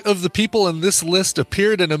 Which of the people in this list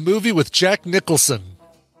appeared in a movie with Jack Nicholson?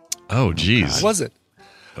 Oh, geez. Who was it?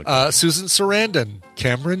 Okay. Susan Sarandon,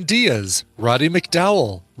 Cameron Diaz, Roddy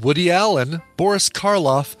McDowell, Woody Allen, Boris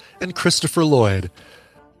Karloff, and Christopher Lloyd.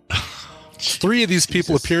 3 of these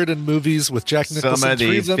people appeared in movies with Jack Nicholson. Some of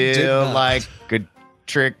these feel like a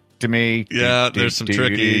trick to me. Yeah, there's some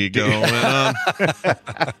tricky going on.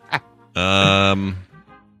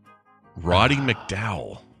 Roddy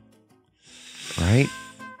McDowell. Right?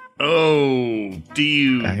 Oh,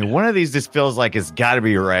 dude. I mean, one of these just feels like it's got to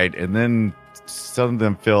be right, and then some of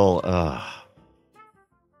them feel...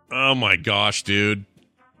 Oh my gosh, dude.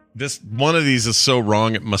 One of these is so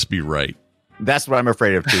wrong, it must be right. That's what I'm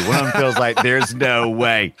afraid of, too. One of them feels like there's no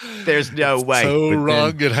way. There's no way. So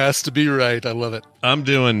wrong, it has to be right. I love it. I'm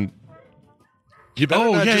doing... You better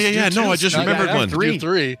no, I just remembered one.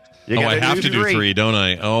 Three. I have to do 3, don't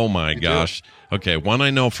I? Oh my gosh. Okay, 1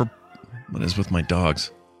 I know for... What is with my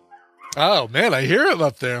dogs? Oh, man, I hear him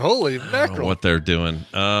up there. Holy mackerel. What they're doing.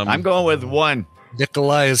 I'm going with 1.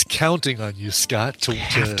 Nikolai is counting on you, Scott, to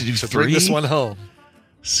bring this one home.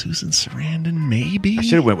 Susan Sarandon, maybe? I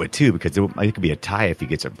should have went with 2 because it could be a tie if he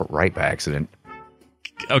gets it right by accident.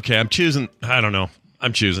 Okay, I'm choosing. I don't know.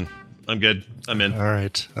 I'm choosing. I'm good. I'm in. All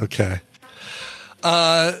right. Okay.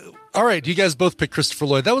 All right. You guys both picked Christopher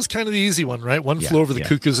Lloyd. That was kind of the easy one, right? One Flew Over the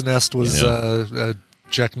Cuckoo's Nest was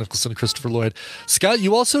Jack Nicholson and Christopher Lloyd. Scott,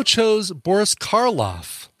 you also chose Boris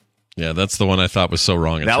Karloff. Yeah, that's the one I thought was so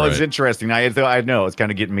wrong. That was interesting. I know it's kind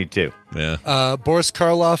of getting me too. Yeah. Boris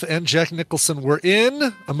Karloff and Jack Nicholson were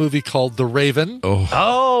in a movie called The Raven.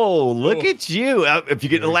 Oh, look at you! If you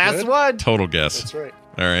get the last one, total guess. That's right.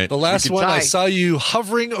 All right. The last one, I saw you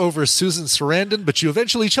hovering over Susan Sarandon, but you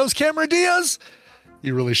eventually chose Cameron Diaz.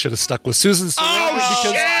 You really should have stuck with Susan Sarandon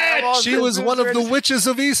because she was one of the witches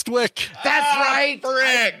of Eastwick. That's right.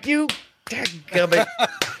 Frick. You dadgummit.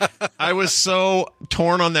 I was so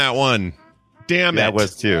torn on that one. Damn it. That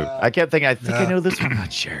was too. I kept thinking, I think I know this one. I'm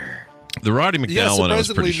not sure. The Roddy McDowell one, I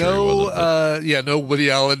was pretty sure he wasn't. No Woody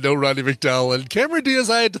Allen, no Roddy McDowell. And Cameron Diaz,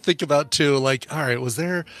 I had to think about too. Like, all right, was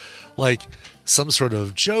there like some sort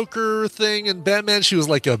of Joker thing in Batman? She was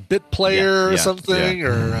like a bit player or something,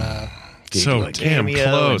 or so damn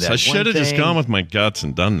close. I should have just gone with my guts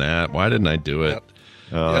and done that. Why didn't I do it?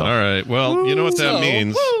 All right. Well, you know what that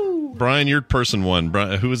means. Brian, you're person one.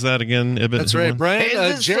 Brian, who was that again? Ibit? That's right.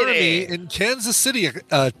 Brian Jeremy in Kansas City.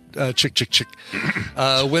 Chick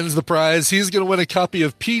wins the prize. He's going to win a copy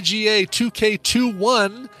of PGA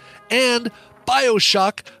 2K21 and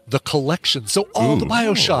BioShock the Collection. So all the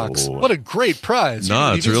BioShocks. What a great prize!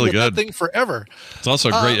 No, it's really good. That thing forever. It's also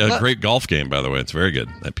a great golf game, by the way. It's very good.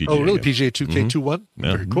 That PGA. Oh, really? Game. PGA 2K21.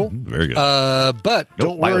 Yeah. Very cool. Very good. But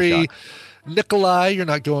don't worry. BioShock. Nikolai, you're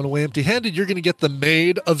not going away empty-handed. You're going to get the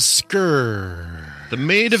Maid of Skur. The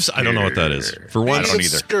Maid of... I don't know what that is. For once, I don't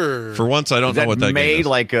either. Skur. For once, I don't know what that maid game is.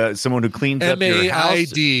 like someone who cleans up your house?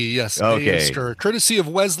 MAID, yes. Okay. Maid of Skur. Courtesy of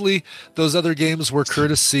Wesley. Those other games were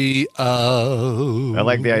courtesy of... I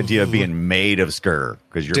like the idea of being made of Skur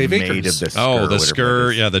because you're Dave made Akers. of the Skur. Oh, the whatever it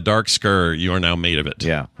Skur. is. Yeah, the dark Skur. You are now made of it.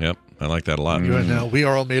 Yeah. Yep. I like that a lot. You are now. We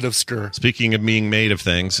are all made of Skur. Speaking of being made of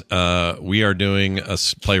things, we are doing a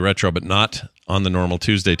Play Retro, but not on the normal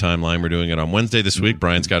Tuesday timeline. We're doing it on Wednesday this week.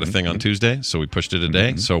 Brian's got a thing on Tuesday, so we pushed it a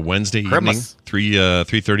day. So Wednesday evening,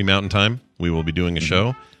 3:30 Mountain Time, we will be doing a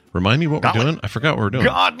show. Remind me what we're doing? I forgot what we're doing.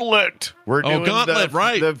 Gauntlet. We're doing Gauntlet,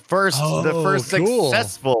 right. The first cool.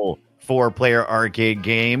 successful 4-player arcade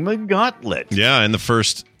game, Gauntlet. Yeah, and the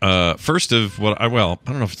first of what I don't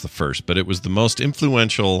know if it's the first, but it was the most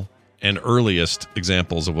influential and earliest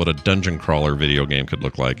examples of what a dungeon crawler video game could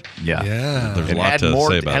look like. Yeah. There's a It lot had to more,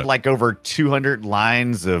 say about had it. like over 200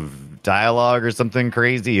 lines of dialogue or something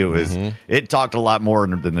crazy. It was. It talked a lot more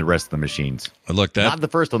than the rest of the machines. Look, Not the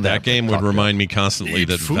first one. That game would remind me constantly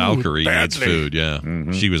that Valkyrie needs food. Yeah,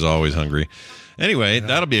 she was always hungry. Anyway,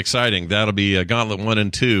 that'll be exciting. That'll be Gauntlet 1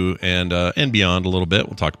 and 2 and beyond a little bit.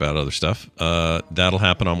 We'll talk about other stuff. That'll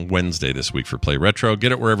happen on Wednesday this week for Play Retro.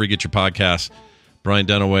 Get it wherever you get your podcasts. Brian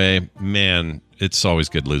Dunaway, man, it's always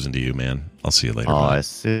good losing to you, man. I'll see you later. Oh, I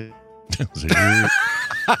see.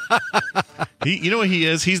 You know what he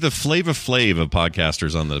is? He's the Flava Flav of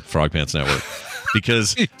podcasters on the Frog Pants Network.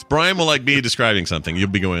 Because Brian will like be describing something. You'll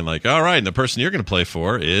be going like, all right, and the person you're going to play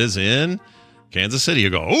for is in Kansas City.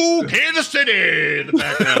 You go, oh, Kansas City in the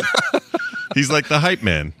background. He's like the hype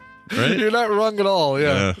man. Right? You're not wrong at all.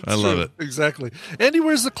 Yeah, I love it. Exactly. And he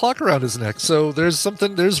wears the clock around his neck, so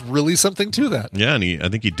there's really something to that. Yeah, and I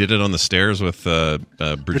think he did it on the stairs with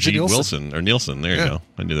Brigitte Nielsen. There you go.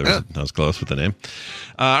 I knew that was close with the name.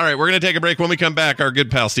 All right, we're going to take a break. When we come back, our good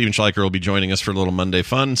pal Steven Schleicher will be joining us for a little Monday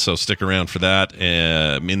fun, so stick around for that.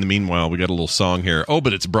 In the meanwhile, we got a little song here. Oh,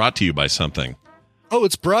 but it's brought to you by something. Oh,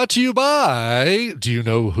 it's brought to you by... Do you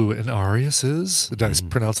know who an Arius is? Did I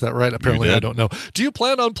pronounce that right? Apparently I don't know. Do you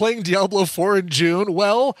plan on playing Diablo 4 in June?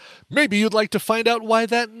 Well, maybe you'd like to find out why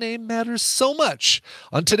that name matters so much.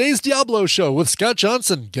 On today's Diablo show with Scott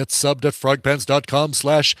Johnson, get subbed at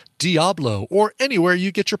frogpants.com/Diablo or anywhere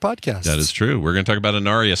you get your podcasts. That is true. We're going to talk about an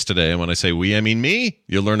Arius today. And when I say we, I mean me.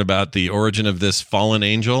 You'll learn about the origin of this fallen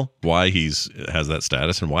angel, why he's has that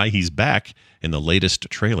status, and why he's back in the latest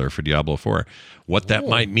trailer for Diablo 4. What that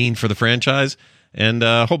might mean for the franchise, and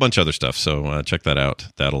a whole bunch of other stuff. So check that out.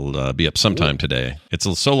 That'll be up sometime today. It's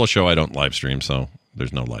a solo show. I don't live stream, so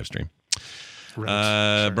there's no live stream.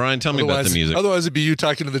 Right. Sure. Brian, tell me about the music. Otherwise, it'd be you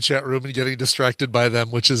talking to the chat room and getting distracted by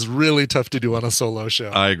them, which is really tough to do on a solo show.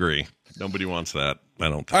 I agree. Nobody wants that. I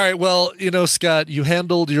don't think. All right. Well, Scott, you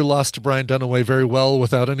handled your loss to Brian Dunaway very well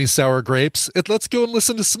without any sour grapes. Let's go and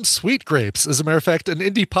listen to some sweet grapes. As a matter of fact, an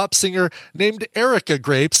indie pop singer named Erica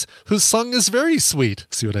Grapes, whose song is very sweet.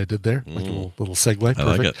 See what I did there? Like a little segue. Perfect. I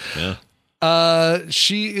like it. Yeah.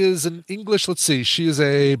 She is an English. Let's see. She is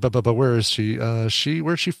a. Where is she?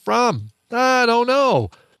 Where's she from? I don't know.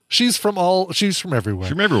 She's from everywhere. She's from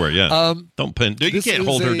everywhere, yeah. Don't pin. You can't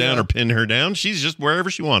hold her down or pin her down. She's just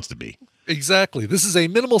wherever she wants to be. Exactly. This is a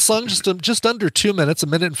minimal song, just under 2 minutes, 1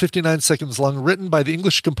 minute and 59 seconds long, written by the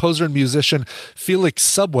English composer and musician Felix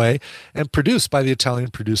Subway and produced by the Italian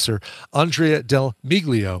producer Andrea Del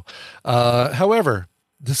Miglio. However,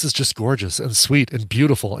 this is just gorgeous and sweet and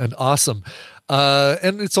beautiful and awesome.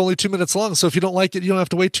 And it's only 2 minutes long, so if you don't like it, you don't have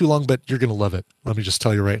to wait too long, but you're going to love it. Let me just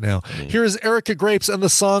tell you right now. Here is Erica Grapes and the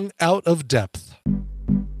song Out of Depth.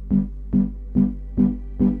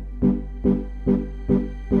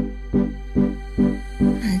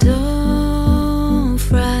 Don't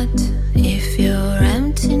fret if your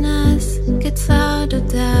emptiness gets out of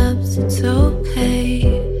depth, it's okay.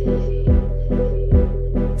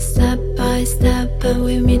 Step by step, and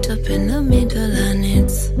we meet up in the middle, and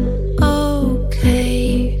it's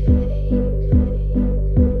okay.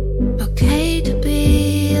 Okay to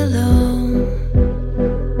be alone.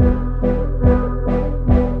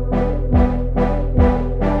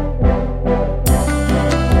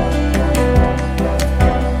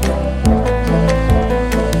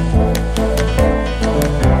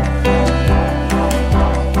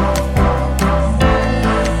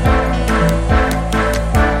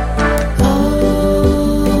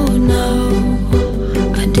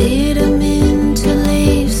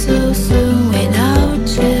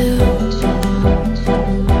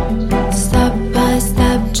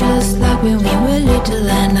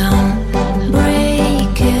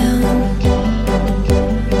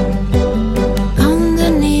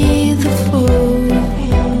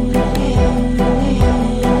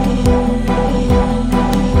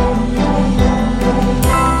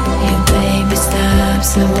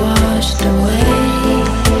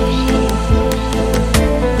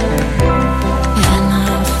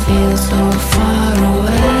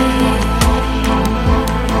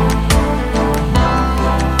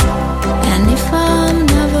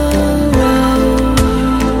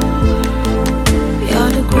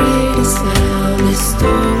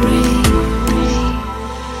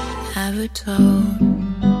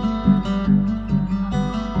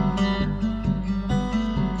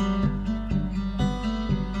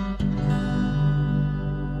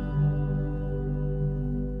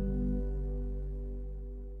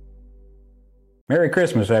 Merry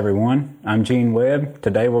Christmas, everyone. I'm Gene Webb.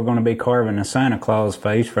 Today we're going to be carving a Santa Claus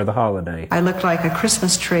face for the holiday. I look like a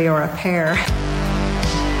Christmas tree or a pear.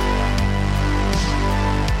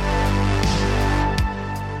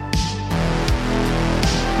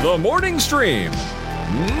 The Morning Stream.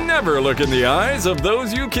 Never look in the eyes of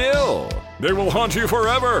those you kill. They will haunt you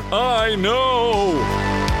forever. I know.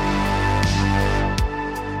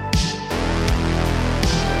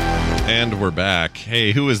 And we're back.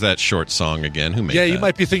 Hey, who is that short song again? Who made that? Yeah, you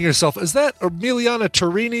might be thinking to yourself, is that Emiliana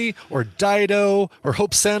Torini or Dido or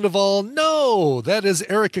Hope Sandoval? No, that is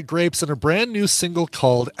Erica Grapes and a brand new single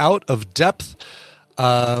called Out of Depth.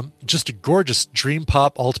 Just a gorgeous dream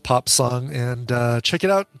pop, alt pop song. And check it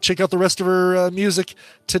out. Check out the rest of her music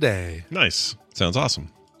today. Nice. Sounds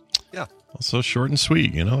awesome. Yeah. Also short and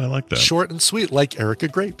sweet, I like that. Short and sweet, like Erica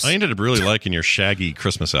Grapes. I ended up really liking your Shaggy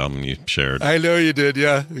Christmas album you shared. I know you did,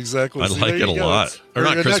 yeah, exactly. I like it a lot. Or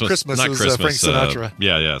not Christmas, it was Frank Sinatra.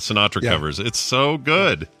 Yeah, Sinatra covers. It's so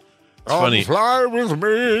good. It's funny. Fly with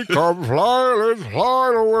me, come fly, let's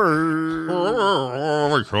fly away.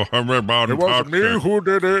 It wasn't me who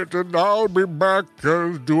did it, and I'll be back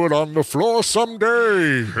to do it on the floor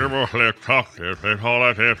someday.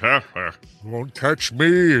 Won't catch me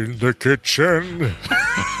in the kitchen.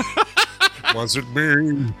 Wasn't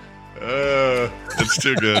me. It's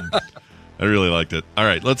too good. I really liked it. All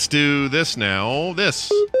right, let's do this now.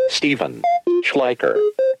 This. Steven Schleicher.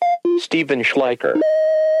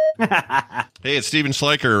 Hey, it's Steven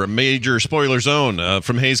Schleicher, Major Spoiler Zone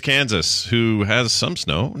from Hays, Kansas, who has some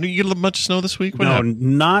snow. You get a much snow this week?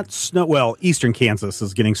 Not snow. Well, eastern Kansas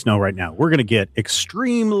is getting snow right now. We're going to get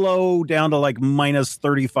extreme low down to like minus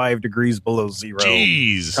 35 degrees below zero.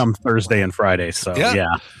 Jeez. Come Thursday and Friday. So,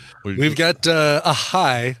 yeah. We've got a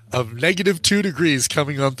high of -2 degrees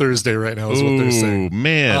coming on Thursday right now is what they're saying. Oh,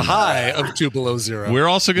 man. A high of 2 below zero. We're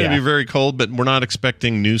also going to be very cold, but we're not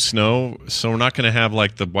expecting new snow, so we're not going to have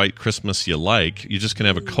like the white Christmas you like. You're just going to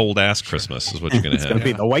have a cold-ass Christmas is what you're going to have. It's going to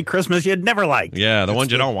be the white Christmas you'd never like. Yeah, the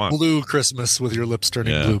ones you don't want. Blue Christmas with your lips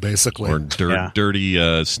turning blue, basically. Or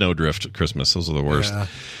dirty snowdrift Christmas. Those are the worst. Yeah.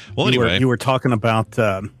 Well, anyway. You were talking about...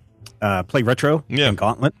 Play Retro and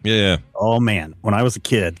Gauntlet. Yeah. Oh, man. When I was a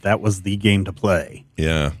kid, that was the game to play.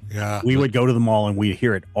 Yeah. We would go to the mall and we'd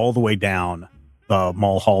hear it all the way down the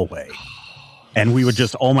mall hallway. And we would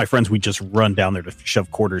all my friends, we'd just run down there to shove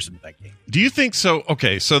quarters into that game. Do you think so?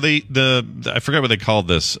 Okay, so the I forgot what they called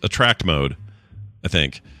this, attract mode, I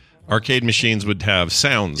think. arcade machines would have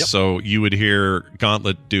sounds, so you would hear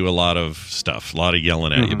Gauntlet do a lot of stuff, a lot of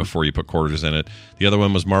yelling at you before you put quarters in it. The other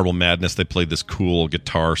one was Marble Madness. They played this cool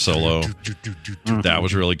guitar solo. That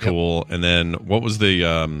was really cool. And then what was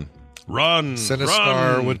the Run!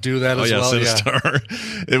 Sinistar would do that as well.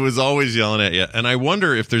 Sinistar. It was always yelling at you. And I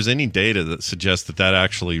wonder if there's any data that suggests that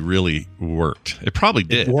actually really worked. It probably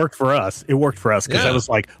did. It worked for us. Because I was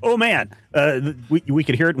like, oh, man. We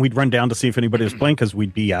could hear it, and we'd run down to see if anybody was playing because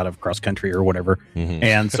we'd be out of cross country or whatever.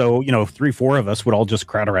 And so, 3-4 of us would all just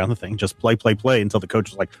crowd around the thing, just play until the coach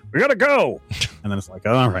was like, we got to go. And then it's like,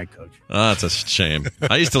 all right, coach. That's a shame.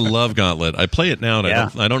 I used to love Gauntlet. I play it now, and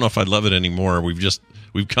I don't know if I'd love it anymore.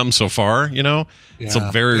 We've come so far, It's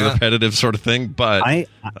a very repetitive sort of thing, but I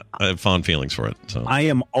have fond feelings for it. So I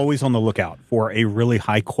am always on the lookout for a really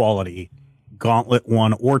high quality Gauntlet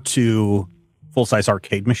 1 or 2 full-size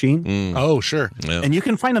arcade machine. Oh, sure. Yeah. And you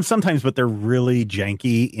can find them sometimes, but they're really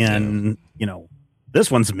janky in, this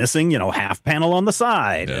one's missing, half panel on the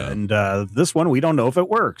side. And this one, we don't know if it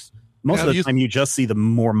works. Most of the time, you just see the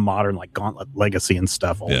more modern, like Gauntlet Legacy and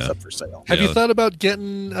stuff, always up for sale. Have you thought about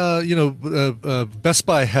getting, Best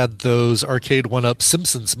Buy had those arcade 1-up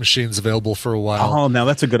Simpsons machines available for a while. Oh, now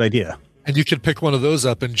that's a good idea. And you could pick one of those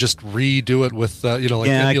up and just redo it with,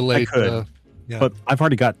 emulate. I could. But I've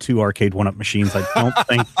already got 2 arcade 1-up machines. I don't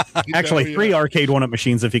think actually 3 arcade 1-up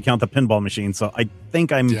machines if you count the pinball machine. So I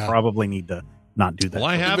think I probably need to not do that. Well,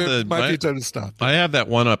 I have might be time to stop. I have that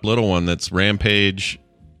 1-up little one that's Rampage,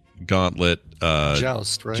 Gauntlet,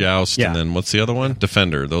 Joust, right? Joust, and then what's the other one?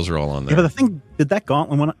 Defender. Those are all on there. Yeah, but the thing, did that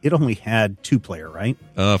Gauntlet one? It only had 2-player, right?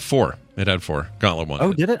 4. It had 4. Gauntlet 1.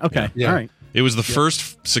 Oh, did it? Okay, all right. It was the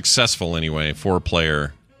first successful, anyway,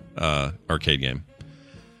 4-player arcade game.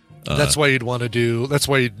 That's why you'd want to do. That's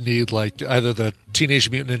why you'd need like either the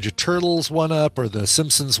Teenage Mutant Ninja Turtles 1-up, or the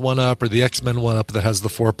Simpsons 1-up, or the X-Men 1-up that has the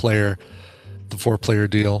 4-player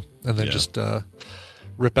deal, and then just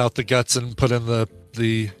rip out the guts and put in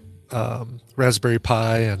the Raspberry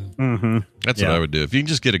Pi, and that's what I would do. If you can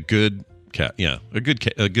just get a good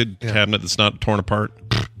cabinet that's not torn apart,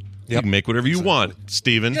 you can make whatever you want,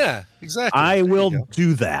 Steven. Yeah, exactly. I will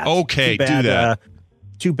do that. Okay, do that.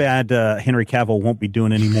 Too bad Henry Cavill won't be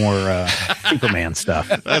doing any more Superman stuff.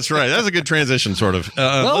 That's right. That's a good transition, sort of.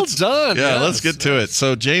 Well done. Yeah, let's get to it.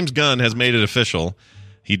 So James Gunn has made it official.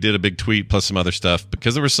 He did a big tweet plus some other stuff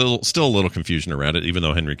because there was still a little confusion around it, even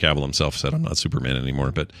though Henry Cavill himself said, I'm not Superman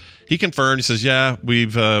anymore. But he confirmed. He says, yeah,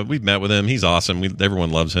 we've met with him. He's awesome.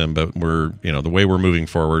 Everyone loves him. But we're, the way we're moving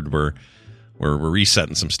forward, we're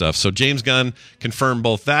resetting some stuff. So James Gunn confirmed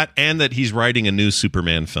both that and that he's writing a new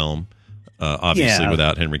Superman film. Obviously,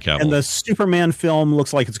 without Henry Cavill. And the Superman film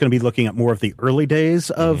looks like it's going to be looking at more of the early days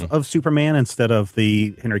of Superman instead of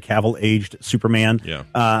the Henry Cavill aged Superman.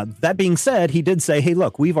 Yeah. That being said, he did say, hey,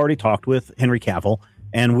 look, we've already talked with Henry Cavill,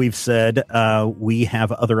 and we've said we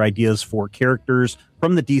have other ideas for characters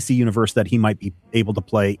from the DC universe that he might be able to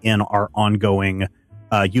play in our ongoing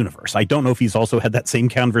universe. I don't know if he's also had that same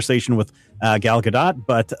conversation with Gal Gadot,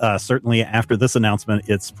 but certainly after this announcement,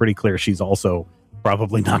 it's pretty clear she's also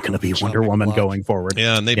probably not going to be Wonder Woman going forward.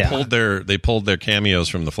 Yeah, and they pulled their cameos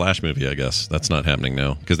from the Flash movie. I guess that's not happening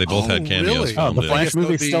now because they both had cameos. Really? The Flash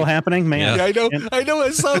movie's still happening, man. Yeah, I know.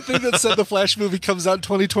 I saw a thing that said the Flash movie comes out in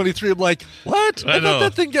 2023. I'm like, what? I thought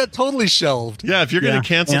that thing got totally shelved. Yeah, if you're going to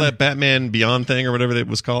cancel that Batman Beyond thing or whatever it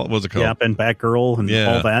was called, what was it called? Yeah, and Batgirl and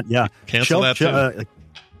all that. Yeah, cancel that too.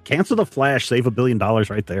 Cancel the Flash, save $1 billion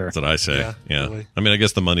right there. That's what I say. Yeah. Really. I mean, I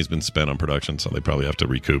guess the money's been spent on production, so they probably have to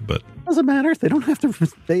recoup. But doesn't matter. They don't have to.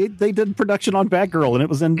 They did production on Batgirl, and it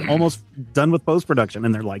was almost done with post production,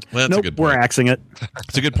 and they're like, nope, we're axing it.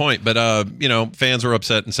 It's a good point, but fans were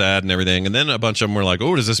upset and sad and everything, and then a bunch of them were like,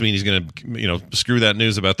 "Oh, does this mean he's going to, screw that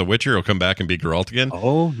news about The Witcher? He'll come back and be Geralt again?"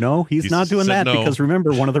 Oh no, he's not doing that because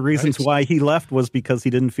remember, one of the reasons why he left was because he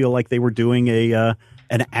didn't feel like they were doing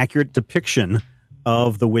an accurate depiction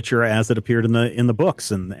of The Witcher as it appeared in the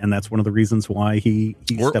books, and that's one of the reasons why he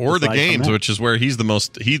or the games, which is where he's the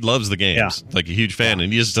most. He loves the games, like a huge fan,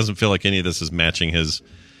 and he just doesn't feel like any of this is matching his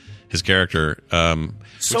character.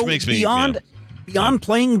 So which makes beyond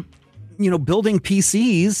playing, building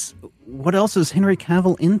PCs, what else is Henry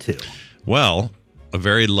Cavill into? Well, a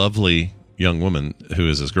very lovely young woman who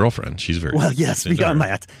is his girlfriend. She's very yes. Beyond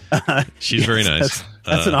that, she's very nice.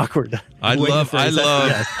 That's an awkward. I love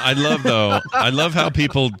how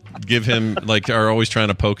people give him are always trying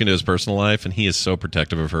to poke into his personal life, and he is so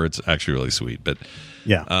protective of her. It's actually really sweet. But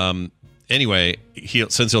anyway,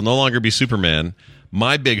 since he'll no longer be Superman,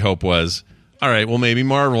 my big hope was, all right, well maybe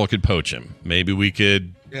Marvel could poach him. Maybe we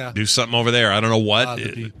could do something over there. I don't know what.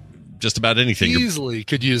 just about anything. Easily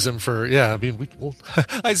could use him for, I mean,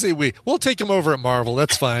 we'll take him over at Marvel.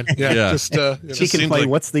 That's fine. Yeah. Just, he can play,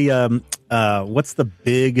 what's the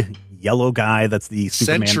big yellow guy that's the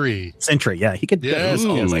Superman? Sentry. Yeah, he could. Yes.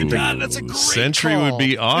 Oh my God, that's a great Sentry call. would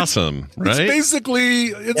be awesome, right? It's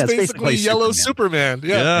basically yellow Superman.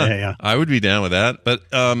 Yeah. I would be down with that. But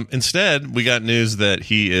instead, we got news that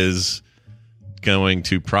he is going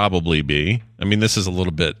to probably be, I mean, this is a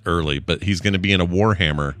little bit early, but he's going to be in a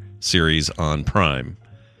Warhammer series on Prime.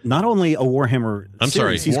 Not only a Warhammer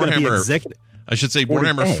series, he's going to be executive. I should say 40K.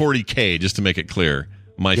 Warhammer 40K, just to make it clear.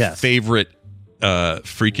 My favorite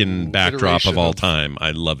freaking backdrop of all time. I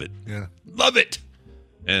love it. Yeah. Love it.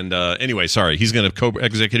 And anyway, sorry, he's going to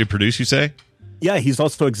co-executive produce, you say? Yeah, he's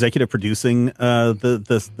also executive producing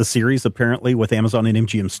the series, apparently, with Amazon and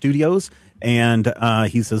MGM Studios. And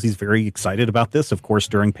he says he's very excited about this. Of course,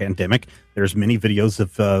 during pandemic, there's many videos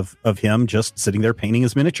of him just sitting there painting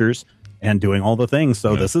his miniatures and doing all the things.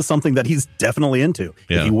 So this is something that he's definitely into.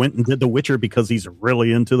 Yeah. If he went and did The Witcher because he's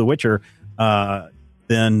really into The Witcher,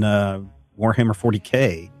 then Warhammer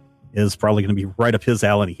 40K is probably going to be right up his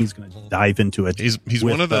alley. He's going to dive into it. He's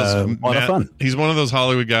one of those a lot of fun. He's one of those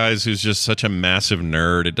Hollywood guys who's just such a massive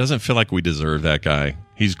nerd. It doesn't feel like we deserve that guy.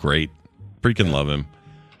 He's great. Freaking love him.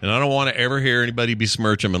 And I don't want to ever hear anybody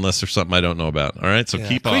besmirch him unless there's something I don't know about. All right, so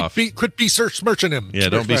keep off. Quit smirching him. Yeah,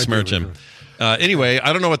 don't besmirch him. Anyway,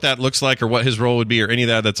 I don't know what that looks like or what his role would be or any of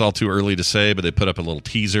that. That's all too early to say, but they put up a little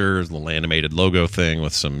teaser, a little animated logo thing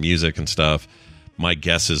with some music and stuff. My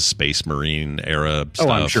guess is Space Marine era stuff.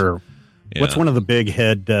 Oh, I'm sure. Yeah. What's one of the big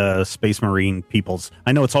head Space Marine peoples?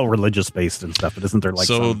 I know it's all religious based and stuff, but isn't there like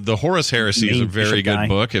the Horus Heresy is a very good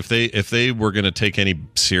book. If they were going to take any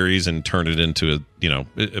series and turn it into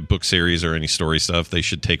a book series or any story stuff, they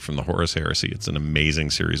should take from the Horus Heresy. It's an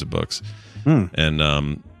amazing series of books,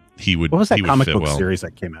 and he would. What was that comic book well. series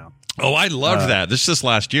that came out? Oh, I loved that. This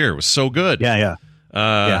last year. It was so good. Yeah.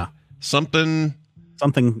 Something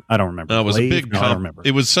I don't remember. It was a big. I don't remember.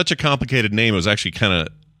 It was such a complicated name. It was actually kind of.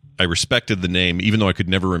 I respected the name, even though I could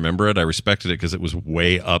never remember it. I respected it because it was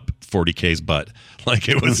way up 40K's butt. Like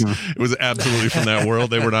it was absolutely from that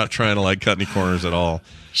world. They were not trying to cut any corners at all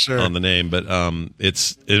on the name. But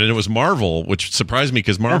it was Marvel, which surprised me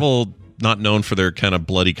because Marvel not known for their kind of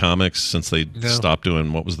bloody comics since they stopped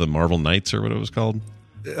doing what was the Marvel Knights or what it was called.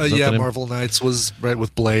 Marvel Knights was right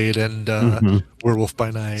with Blade and Werewolf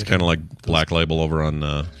by Night. It's kind of like Black Label over on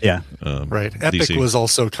right. Epic DC. was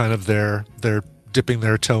also kind of their dipping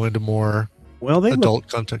their toe into more adult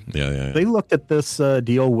content. Yeah. They looked at this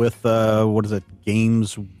deal with what is it?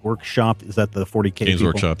 Games Workshop? Is that the 40K? Games people?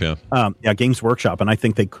 Workshop, yeah. Games Workshop, and I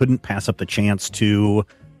think they couldn't pass up the chance to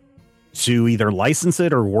either license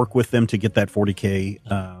it or work with them to get that 40K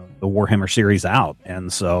the Warhammer series out.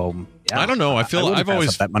 And so I don't know. I feel I've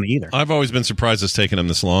always that money either. I've always been surprised it's taken them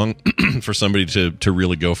this long for somebody to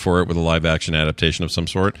really go for it with a live action adaptation of some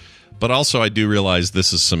sort. But also, I do realize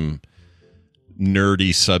this is some nerdy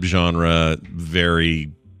subgenre.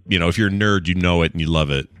 Very, if you're a nerd, you know it and you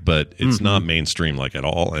love it, but it's not mainstream at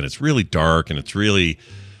all, and it's really dark and it's really,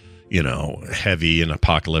 heavy and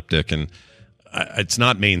apocalyptic, and it's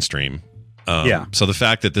not mainstream. So the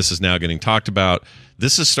fact that this is now getting talked about,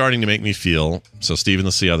 this is starting to make me feel. So, Steven,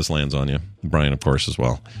 let's see how this lands on you. Brian, of course, as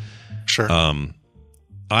well. Sure.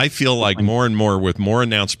 I feel like more and more with more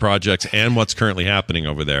announced projects and what's currently happening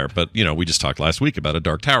over there. But, we just talked last week about a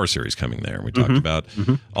Dark Tower series coming there. We talked about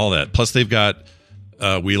all that. Plus, they've got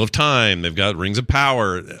Wheel of Time. They've got Rings of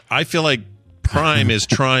Power. I feel like Prime is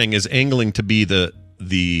angling to be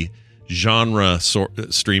the genre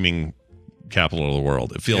streaming capital of the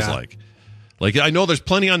world. It feels like. I know there's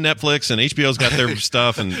plenty on Netflix and HBO's got their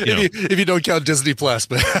stuff, and if you don't count Disney Plus,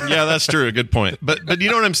 but yeah, that's true. A good point. But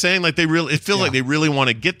you know what I'm saying? It feels like they really want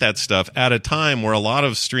to get that stuff at a time where a lot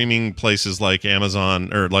of streaming places like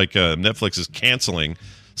Amazon or Netflix is canceling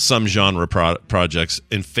some genre projects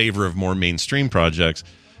in favor of more mainstream projects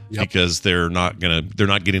because they're not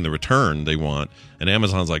getting the return they want. And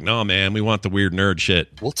Amazon's like, no, man, we want the weird nerd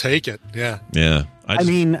shit. We'll take it. Yeah. Yeah. I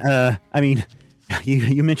mean.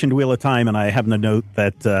 You mentioned Wheel of Time, and I happen to note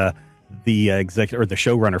that the executive or the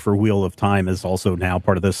showrunner for Wheel of Time is also now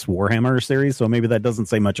part of this Warhammer series. So maybe that doesn't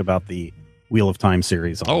say much about the Wheel of Time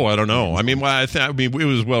series. Oh, I don't know. I mean, it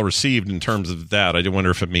was well received in terms of that. I wonder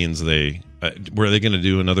if it means were they going to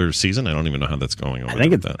do another season? I don't even know how that's going. I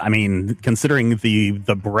think I mean, considering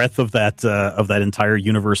the breadth of that entire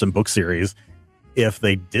universe and book series, if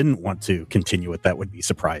they didn't want to continue it, that would be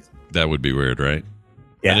surprising. That would be weird, right?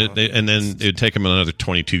 Yeah. And then it would take him another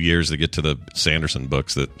 22 years to get to the Sanderson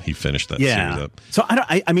books that he finished that series up. So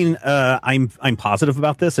I'm positive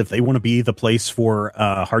about this. If they want to be the place for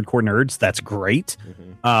hardcore nerds, that's great.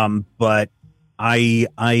 But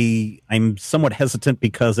I'm somewhat hesitant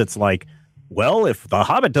because it's like, well, if The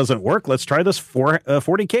Hobbit doesn't work, let's try this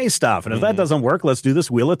 40K stuff. And if that doesn't work, let's do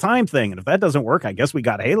this Wheel of Time thing. And if that doesn't work, I guess we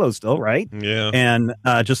got Halo still, right? Yeah. And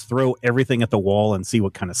just throw everything at the wall and see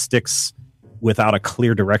what kind of sticks without a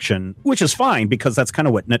clear direction, which is fine because that's kind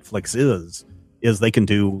of what Netflix is they can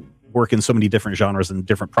do work in so many different genres and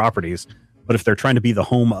different properties. But if they're trying to be the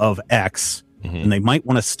home of X, then they might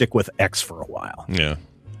want to stick with X for a while. Yeah.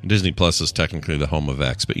 Disney Plus is technically the home of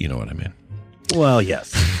X, but you know what I mean. Well,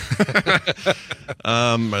 yes.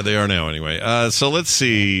 They are now anyway. So let's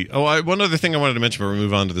see. One other thing I wanted to mention before we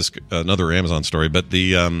move on to this another Amazon story. But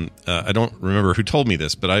the I don't remember who told me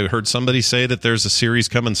this, but I heard somebody say that there's a series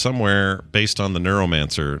coming somewhere based on the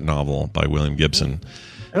Neuromancer novel by William Gibson.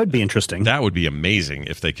 That would be interesting. That would be amazing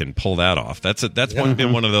if they can pull that off. That's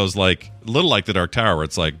been one of those like little like the Dark Tower where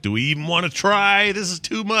it's like, do we even want to try? This is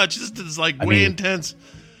too much. This is like way intense.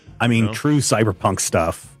 I mean, true cyberpunk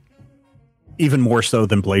stuff. Even more so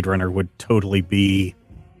than Blade Runner would totally be.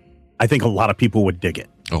 I think a lot of people would dig it.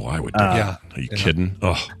 Oh, I would dig it. Are you kidding?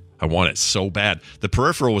 Oh, I want it so bad. The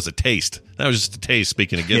Peripheral was a taste. That was just a taste,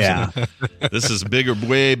 speaking of Gibson. Yeah. This is bigger,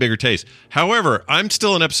 way bigger taste. However, I'm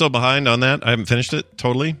still an episode behind on that. I haven't finished it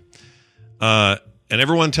totally. And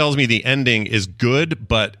everyone tells me the ending is good,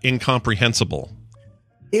 but incomprehensible.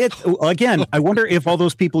 Again, I wonder if all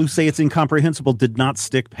those people who say it's incomprehensible did not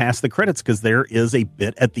stick past the credits, because there is a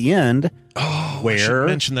bit at the end where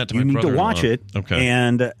you need to watch it. Okay.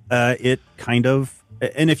 And it kind of,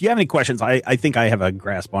 and if you have any questions, I think I have a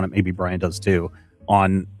grasp on it. Maybe Brian does too,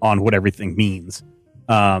 on what everything means.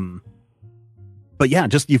 But yeah,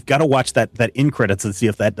 just you've got to watch that in credits and see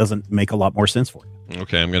if that doesn't make a lot more sense for you.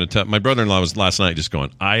 Okay, I'm going to tell. My brother-in-law was last night just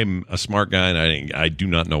going, I'm a smart guy and I do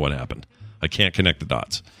not know what happened. I can't connect the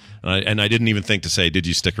dots, and I didn't even think to say, "Did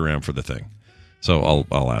you stick around for the thing?" So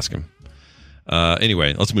I'll ask him.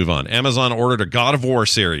 Anyway, let's move on. Amazon ordered a God of War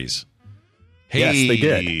series. Hey, yes, they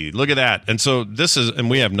did. Look at that! And so this is, and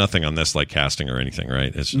we have nothing on this like casting or anything,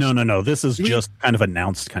 right? It's just, no. This is just kind of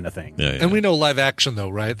announced kind of thing. Yeah. And we know live action though,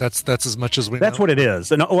 right? That's as much as we know. That's what it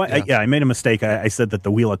is. And I made a mistake. I said that the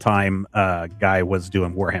Wheel of Time guy was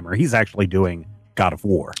doing Warhammer. He's actually doing God of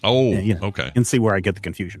War. Oh, okay. And see where I get the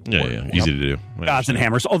confusion. Yeah. Easy to do. Gods and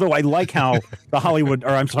Hammers. Although I like how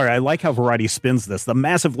I like how Variety spins this. The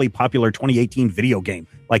massively popular 2018 video game.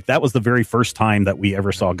 Like that was the very first time that we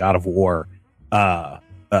ever saw God of War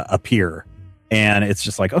appear. And it's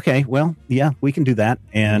just like, okay, well, yeah, we can do that.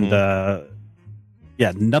 And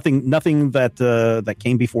nothing that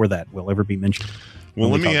came before that will ever be mentioned. Well,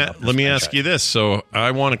 let me ask you this. So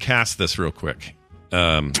I want to cast this real quick.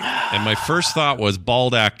 And my first thought was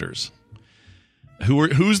bald actors.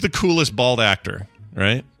 Who's the coolest bald actor,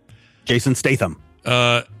 right? Jason Statham.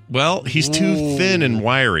 Well, he's too thin and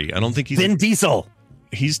wiry. I don't think he's Vin Diesel.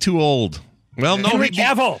 He's too old. Well, no, Henry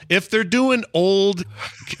Cavill. If they're doing old,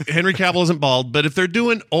 Henry Cavill isn't bald, but if they're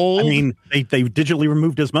doing old, I mean, they digitally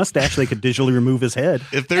removed his mustache. They could digitally remove his head.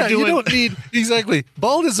 If they're doing, you don't need exactly.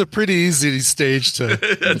 Bald is a pretty easy stage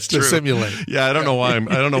to simulate. Yeah, I don't know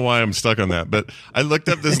why I'm stuck on that, but I looked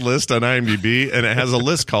up this list on IMDb, and it has a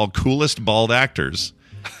list called coolest bald actors,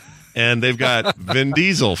 and they've got Vin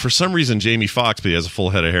Diesel. For some reason, Jamie Foxx, but he has a full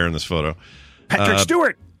head of hair in this photo. Patrick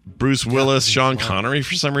Stewart. Bruce Willis, Sean Connery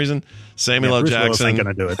for some reason, Samuel L. Jackson. Ain't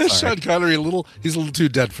gonna do it. Sean Connery, he's a little too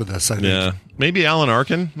dead for this. I think. Yeah, maybe Alan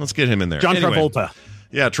Arkin. Let's get him in there. John Travolta.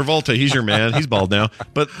 Yeah, Travolta. He's your man. He's bald now.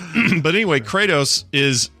 But anyway, Kratos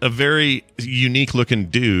is a very unique looking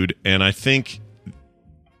dude, and I think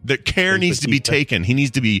that care needs to be taken. He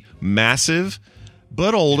needs to be massive,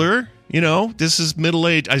 but older. You know, this is middle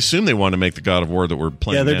age. I assume they want to make the God of War that we're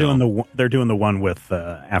playing. Yeah, they're doing the one with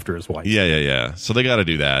after his wife. Yeah. So they got to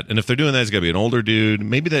do that. And if they're doing that, it's got to be an older dude.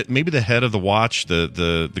 Maybe the head of the Watch,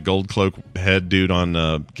 the gold cloak head dude on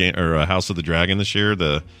House of the Dragon this year.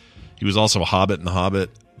 He was also a Hobbit in the Hobbit,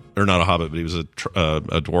 or not a Hobbit, but he was a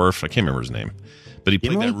dwarf. I can't remember his name, but he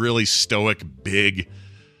played that really stoic, big,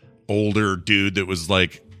 older dude that was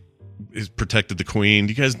like protected the Queen.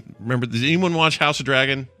 Do you guys remember? Did anyone watch House of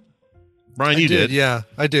Dragon? Brian, you did. Yeah,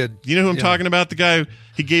 I did. You know who I'm talking about? The guy,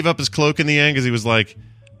 he gave up his cloak in the end because he was like,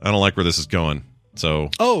 I don't like where this is going. So,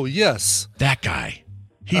 oh, yes. That guy.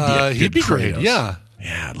 He'd be great. Yeah.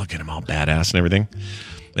 Yeah, look at him all badass and everything.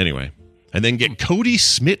 Anyway. And then get Cody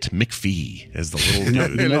Smith McPhee as the little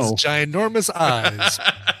dude. And his ginormous eyes.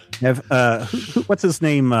 What's his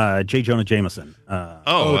name? J. Jonah Jameson.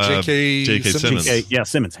 J.K. Simmons.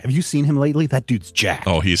 Simmons. Have you seen him lately? That dude's jacked.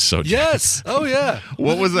 Oh, he's so jacked. Yes. Oh, yeah.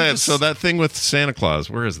 What was that? So that thing with Santa Claus,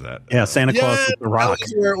 where is that? Yeah, Santa Claus with The Rock. That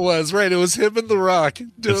was where it was, right? It was him and The Rock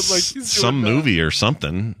doing It's some movie or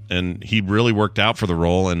something, and he really worked out for the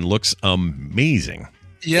role and looks amazing.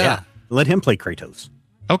 Yeah. Let him play Kratos.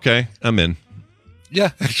 Okay, I'm in.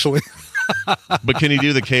 Yeah, actually. But can he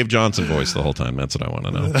do the Cave Johnson voice the whole time? That's what I want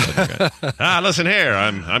to know. Okay. Listen here,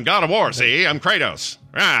 I'm God of War. See, I'm Kratos.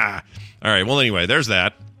 All right. Well, anyway, there's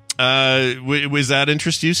that. Was that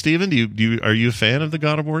interest you, Steven? Are you a fan of the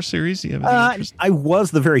God of War series? Do you have any interest? I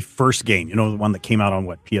was the very first game. You know, the one that came out on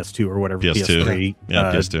PS2 or whatever, PS2.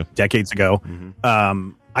 PS2, decades ago.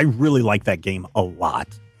 Mm-hmm. I really liked that game a lot.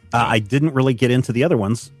 I didn't really get into the other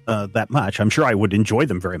ones that much. I'm sure I would enjoy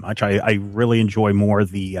them very much. I really enjoy more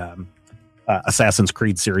the Assassin's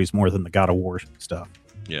Creed series more than the God of War stuff.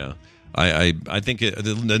 Yeah. I think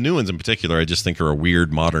the new ones in particular, I just think are a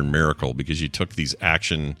weird modern miracle because you took these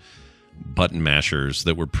action button mashers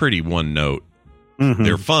that were pretty one note. Mm-hmm.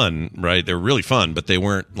 They're fun, right? They're really fun, but they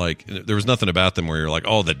weren't like, there was nothing about them where you're like,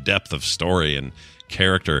 oh, the depth of story and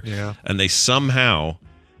character. Yeah. And they somehow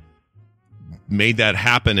made that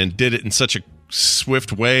happen and did it in such a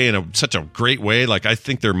swift way and such a great way. Like, I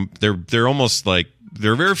think they're almost like,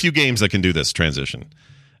 there are very few games that can do this transition,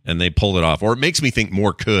 and they pulled it off. Or it makes me think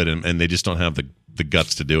more could, and they just don't have the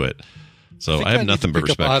guts to do it. So I have nothing but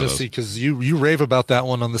respect for those. Odyssey, because you rave about that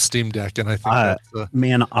one on the Steam Deck, and I think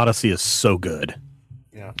man, Odyssey is so good.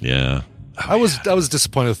 Yeah. I was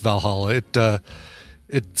disappointed with Valhalla.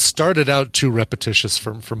 It started out too repetitious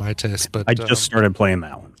for my taste, but I just started playing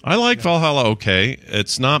that one. I like Valhalla. Okay,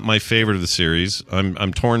 it's not my favorite of the series.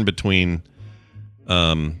 I'm torn between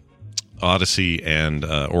Odyssey and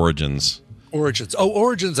Origins.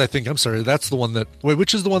 Origins, I think. I'm sorry. That's the one that... Wait,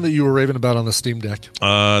 which is the one that you were raving about on the Steam Deck?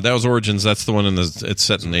 That was Origins. That's the one it's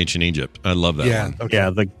set in ancient Egypt. I love that one. Okay. Yeah,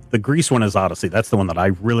 the Greece one is Odyssey. That's the one that I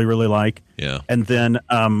really, really like. Yeah. And then,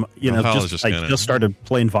 I just started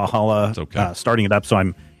playing Valhalla, starting it up. So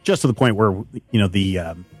I'm just to the point where,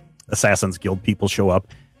 the Assassin's Guild people show up.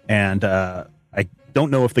 And I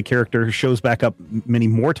don't know if the character shows back up many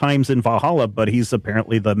more times in Valhalla, but he's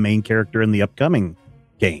apparently the main character in the upcoming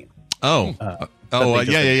game. The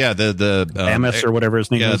Amos or whatever his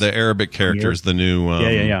name is. Yeah, the Arabic character is the new.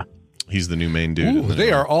 He's the new main dude.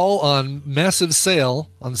 They are all on massive sale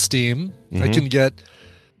on Steam. Mm-hmm. I can get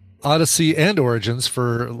Odyssey and Origins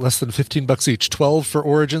for less than $15 each. 12 for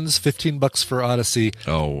Origins, $15 for Odyssey.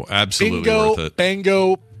 Oh, absolutely Bingo, worth it.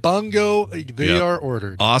 Bango, bongo, they are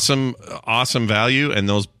ordered. Awesome value, and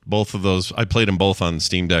both of those, I played them both on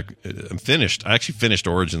Steam Deck. I actually finished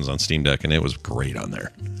Origins on Steam Deck, and it was great on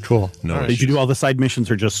there. Cool. Did you do all the side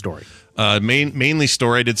missions or just story? Mainly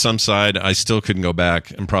story. I did some side. I still couldn't go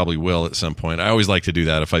back, and probably will at some point. I always like to do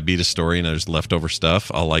that. If I beat a story and there's leftover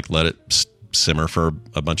stuff, I'll let it simmer for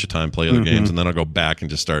a bunch of time, play other games, and then I'll go back and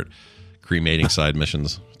just start cremating side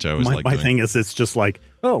missions, which I always like doing. My thing is, it's just like,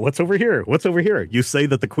 oh, what's over here? What's over here? You say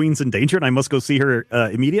that the queen's in danger and I must go see her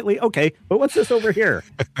immediately? Okay, but what's this over here?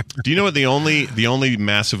 Do you know what the only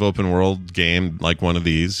massive open world game like one of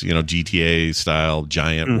these, GTA style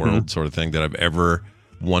giant world sort of thing that I've ever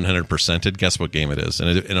 100%ed? Guess what game it is?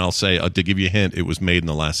 And I'll say, to give you a hint, it was made in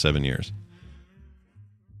the last 7 years.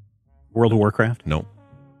 World of Warcraft? No.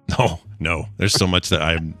 There's so much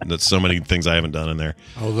that's so many things I haven't done in there.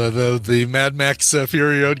 Oh, the Mad Max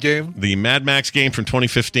Fury Road game? The Mad Max game from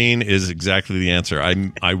 2015 is exactly the answer. I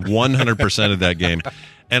 100%ed that game.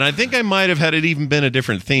 And I think I might have had it even been a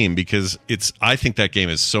different theme because I think that game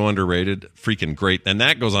is so underrated, freaking great. And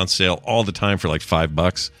that goes on sale all the time for like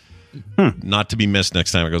 $5. Not to be missed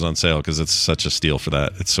next time it goes on sale because it's such a steal for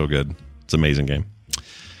that. It's so good. It's an amazing game.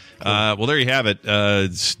 Well, there you have it.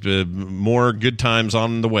 It's, more good times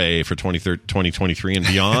on the way for 2023 and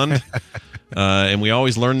beyond. And we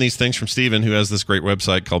always learn these things from Steven, who has this great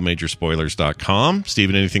website called majorspoilers.com.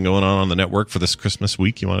 Steven, anything going on the network for this Christmas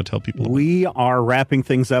week you want to tell people about? We are wrapping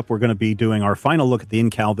things up. We're going to be doing our final look at the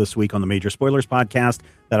in-cal this week on the Major Spoilers podcast.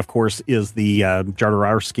 That, of course, is the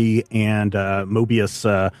Jodorowsky and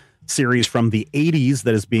Mobius series from the 80s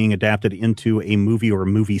that is being adapted into a movie or a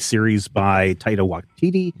movie series by Taika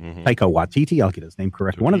Waititi. I'll get his name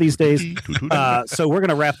correct one of these days. So we're going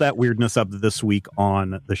to wrap that weirdness up this week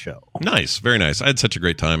on the show. Nice. Very nice. I had such a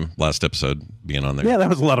great time last episode being on there. Yeah, that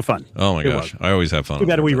was a lot of fun. Oh my gosh. I always have fun. Too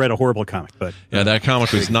bad we read a horrible comic, but yeah, that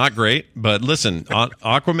comic was not great. But listen,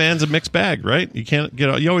 Aquaman's a mixed bag, right? You can't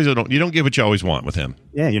get, you don't get what you always want with him.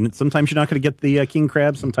 Yeah, sometimes you're not going to get the king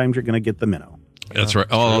crab. Sometimes you're going to get the minnow. That's right.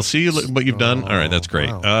 Oh, I'll see what you've done. All right, that's great.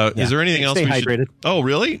 Wow. Is there anything else Stay we hydrated. should? Oh,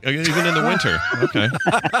 really? Even in the winter? Okay.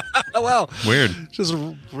 Wow. Weird. Just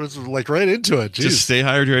like right into it. Jeez. Just stay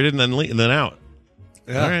hydrated and then out.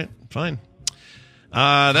 Yeah. All right, fine.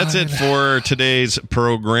 That's it for today's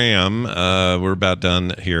program. We're about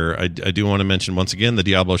done here. I do want to mention once again the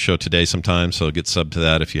Diablo show today sometime, so get sub to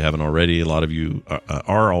that if you haven't already. A lot of you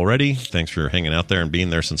are already. Thanks for hanging out there and being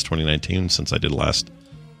there since 2019, since I did last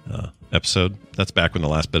episode. That's back when the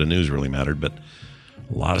last bit of news really mattered, but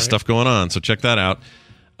a lot of stuff going on, so check that out.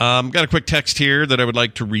 Got a quick text here that I would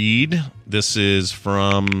like to read. This is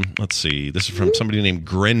from, somebody named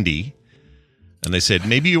Grendy. And they said,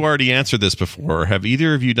 maybe you already answered this before. Have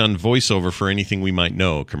either of you done voiceover for anything we might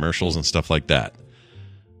know, commercials and stuff like that?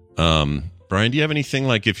 Brian, do you have anything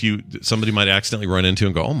like if somebody might accidentally run into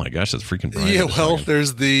and go, oh my gosh, that's freaking Brian? Yeah, well,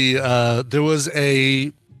 there's there was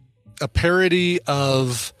a parody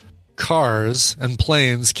of Cars and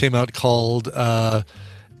Planes came out called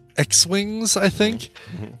X-Wings, I think.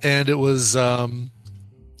 Mm-hmm. And it was done,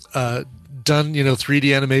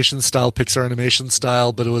 3D animation style, Pixar animation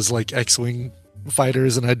style, but it was like X-Wing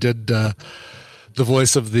fighters, and I did the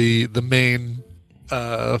voice of the main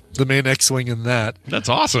X-Wing in that. That's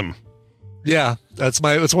awesome. Yeah, it's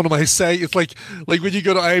one of my it's like when you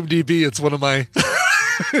go to IMDb, it's one of my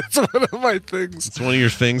it's one of my things. It's one of your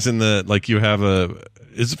things in the you have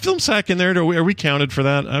is Film Sack in there? Are we counted for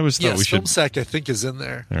that? I always thought we should. Film Sack I think is in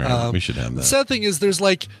there. All right, we should have that. The sad thing is there's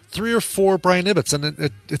like 3 or 4 Brian Ibbots,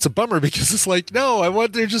 and it's a bummer because it's like, no, I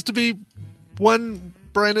want there just to be one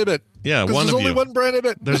Brian Ibbott. Yeah, one of you. There's only one Brian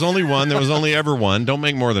Ibbott. There's only one. There was only ever one. Don't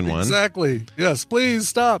make more than one. Exactly. Yes, please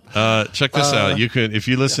stop. Check this out. You could, if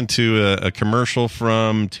you listen to a commercial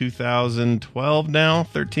from 2012 now,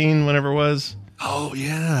 13, whenever it was. Oh,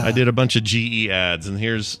 yeah. I did a bunch of GE ads, and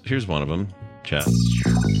here's one of them. Chat.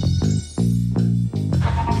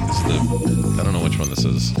 I don't know which one this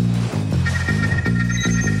is.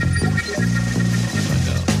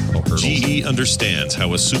 GE understands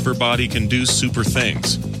how a super body can do super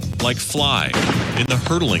things, like fly, in the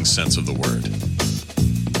hurdling sense of the word.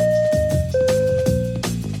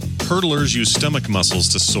 Hurdlers use stomach muscles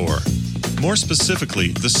to soar, more specifically,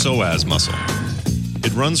 the psoas muscle.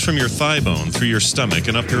 It runs from your thigh bone through your stomach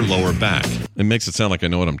and up your lower back. It makes it sound like I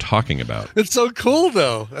know what I'm talking about. It's so cool,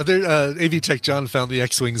 though. AV Tech John found the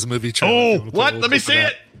X-Wings movie trailer. Oh, what? Let me see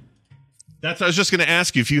it. I was just going to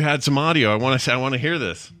ask you if you had some audio. I want to hear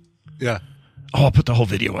this. Yeah. Oh, I'll put the whole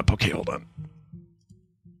video up. Okay, hold on.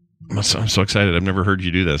 I'm so excited. I've never heard you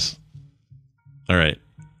do this. All right.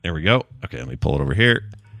 There we go. Okay, let me pull it over here.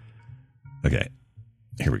 Okay.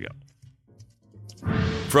 Here we go.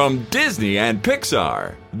 From Disney and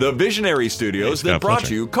Pixar, the visionary studios that brought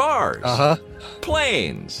you cars,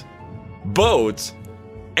 planes, boats,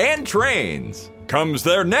 and trains, comes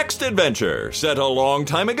their next adventure set a long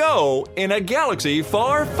time ago in a galaxy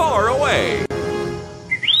far, far away.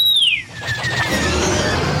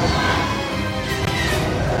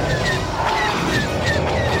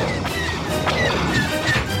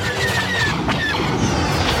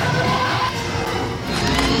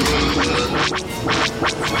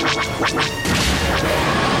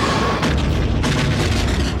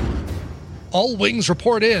 All wings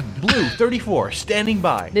report in. Blue 34, standing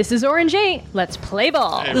by. This is Orange 8. Let's play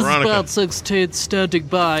ball. Hey, This is Veronica. Bad 16, standing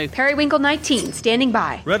by. Periwinkle 19, standing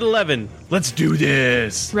by. Red 11, let's do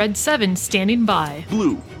this. Red 7 standing by.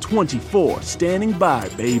 Blue 24, standing by,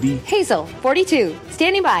 baby. Hazel 42,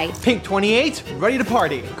 standing by. Pink 28, ready to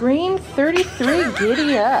party. Green 33,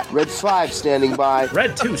 giddy up. Red 5, standing by.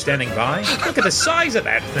 Red 2, standing by. Look at the size of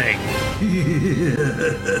that thing.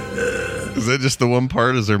 Is that just the one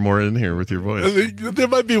part? Is there more in here with your voice? There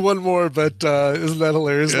might be one more, but isn't that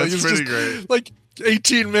hilarious? Yeah, Like, it's pretty great. Like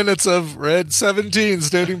 18 minutes of Red 17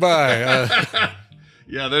 standing by.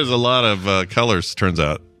 Yeah, there's a lot of colors, turns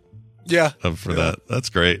out. Yeah. For that. That's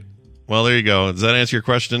great. Well, there you go. Does that answer your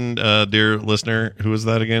question, dear listener? Who is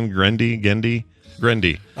that again? Grendy?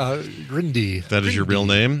 That is your real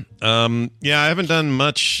name? Yeah, I haven't done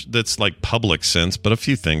much that's like public since, but a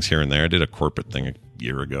few things here and there. I did a corporate thing a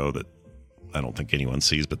year ago that I don't think anyone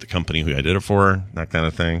sees but the company who I did it for, that kind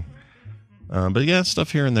of thing. But yeah,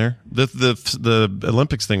 stuff here and there. The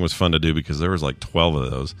Olympics thing was fun to do because there was like 12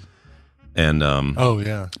 of those. And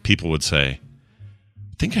people would say,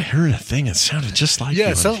 I think I heard a thing that sounded just like you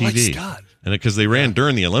on TV. Like Scott. And because they ran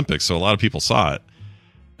during the Olympics, so a lot of people saw it.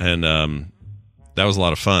 And that was a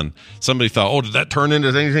lot of fun. Somebody thought, oh, did that turn into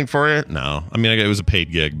anything for you? No. I mean, it was a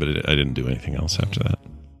paid gig, but I didn't do anything else after that.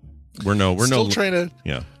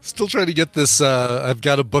 Still trying to get this. I've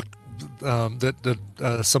got a book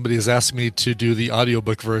that somebody has asked me to do the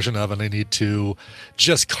audiobook version of, and I need to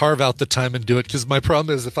just carve out the time and do it, because my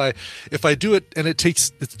problem is if I do it and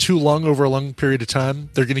it's too long over a long period of time,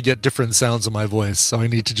 they're going to get different sounds of my voice. So I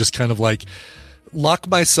need to just kind of like lock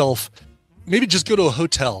myself, maybe just go to a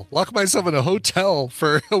hotel, lock myself in a hotel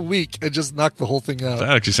for a week and just knock the whole thing out. That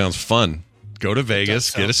actually sounds fun. Go to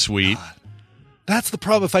Vegas, get a suite. God. That's the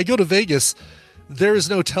problem. If I go to Vegas, there is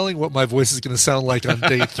no telling what my voice is going to sound like on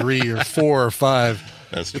day 3 or 4 or 5.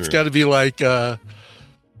 That's true. It's got to be like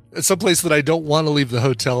someplace that I don't want to leave the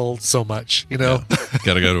hotel so much, you know? Yeah.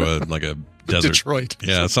 Got to go to a desert. Detroit.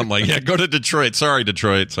 Yeah, something like, go to Detroit. Sorry,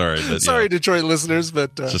 Detroit. Sorry. But, sorry, Detroit listeners,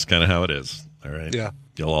 but... it's just kind of how it is. All right. Yeah.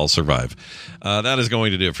 You'll all survive. That is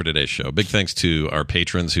going to do it for today's show. Big thanks to our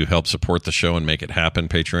patrons who help support the show and make it happen.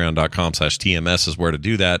 Patreon.com/TMS is where to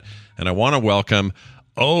do that. And I want to welcome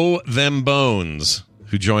Them Bones,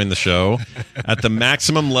 who joined the show at the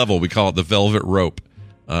maximum level. We call it the Velvet Rope.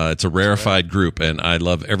 It's a rarefied group, and I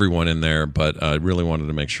love everyone in there, but I really wanted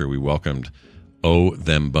to make sure we welcomed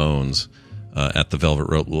Them Bones at the Velvet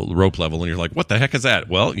Rope level. And you're like, what the heck is that?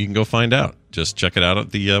 Well, you can go find out. Just check it out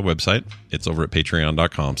at the website. It's over at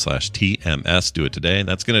patreon.com/TMS. Do it today.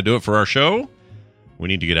 That's going to do it for our show. We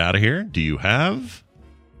need to get out of here. Do you have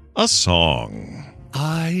a song?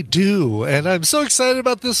 I do, and I'm so excited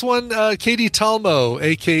about this one. Katie Talmo,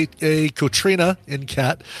 a.k.a. Katrina in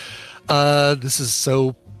Cat. This is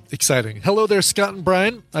so exciting. Hello there, Scott and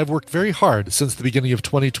Brian. I've worked very hard since the beginning of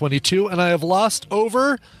 2022, and I have lost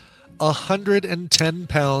over 110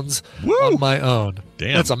 pounds on my own.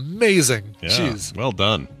 Damn. That's amazing. Yeah, Jeez. well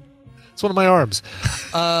done. It's one of my arms.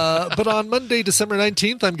 But on Monday, December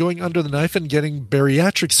 19th, I'm going under the knife and getting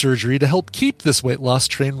bariatric surgery to help keep this weight loss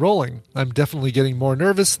train rolling. I'm definitely getting more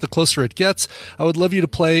nervous the closer it gets. I would love you to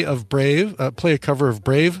play a cover of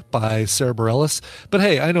Brave by Sarah Bareilles. But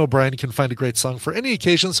hey, I know Brian can find a great song for any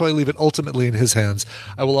occasion, so I leave it ultimately in his hands.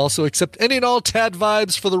 I will also accept any and all Tad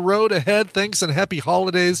vibes for the road ahead. Thanks and happy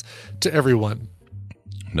holidays to everyone.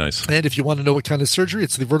 Nice. And if you want to know what kind of surgery,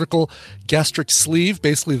 it's the vertical gastric sleeve.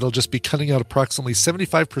 Basically, they'll just be cutting out approximately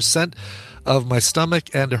 75% of my stomach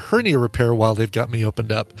and a hernia repair while they've got me opened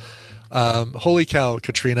up. Holy cow,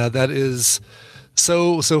 Katrina, that is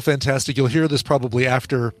so fantastic. You'll hear this probably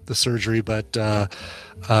after the surgery, but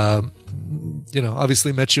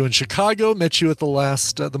obviously met you in Chicago, met you at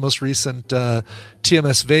the most recent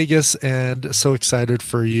TMS Vegas, and so excited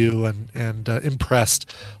for you and impressed.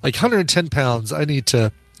 Like 110 pounds, I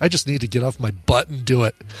just need to get off my butt and do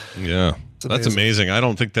it. Yeah, that's amazing. I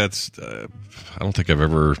don't think I've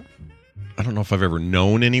ever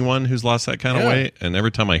known anyone who's lost that kind of weight. And every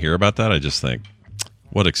time I hear about that, I just think,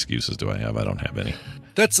 what excuses do I have? I don't have any.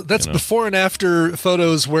 That's before and after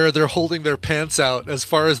photos where they're holding their pants out as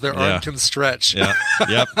far as their arm can stretch. Yeah.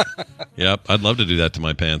 Yep. I'd love to do that to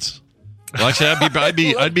my pants. Well,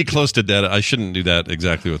 actually, I'd be close to dead. I shouldn't do that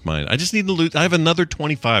exactly with mine. I just need to lose. I have another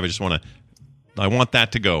 25. I want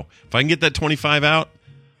that to go. If I can get that 25 out,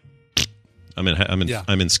 I'm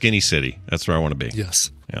in Skinny City. That's where I want to be. Yes.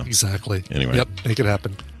 Yeah. Exactly. Anyway. Yep. Make it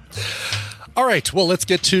happen. All right. Well, let's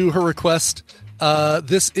get to her request.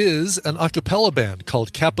 This is an a cappella band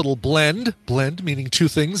called Capital Blend. Blend meaning two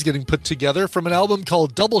things getting put together, from an album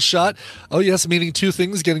called Double Shot. Oh yes, meaning two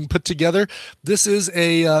things getting put together. This is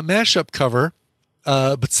a mashup cover.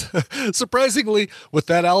 But surprisingly, with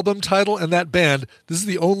that album title and that band, this is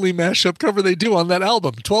the only mashup cover they do on that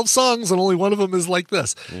album. 12 songs, and only one of them is like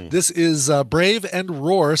this. This is Brave and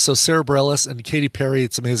Roar, so Sarah Bareilles and Katy Perry.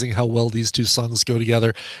 It's amazing how well these two songs go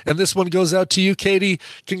together. And this one goes out to you, Katy.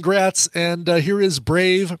 Congrats, and here is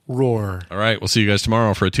Brave Roar. All right, we'll see you guys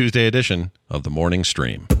tomorrow for a Tuesday edition of The Morning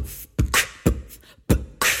Stream.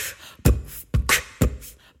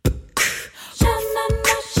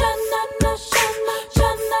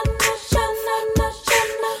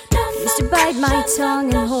 Bite my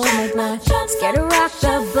tongue and hold my breath. Scared to rock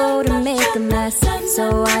the boat and make a mess.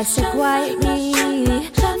 So I said quietly,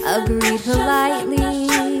 agreed politely.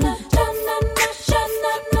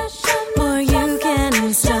 Or you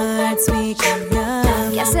can start speaking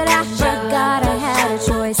up. Guess that I forgot I had a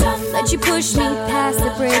choice. Let you push me past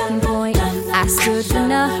the breaking point. I stood for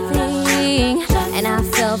nothing and I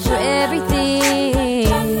fell for everything.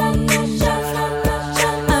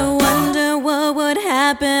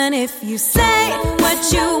 Happen if you say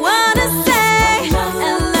what you want to say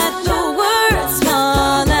and let the words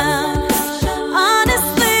fall out.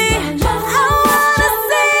 Honestly, I want to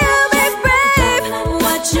see you be brave.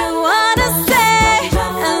 What you want to say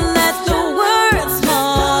and let the words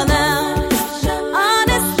fall out.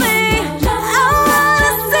 Honestly, I want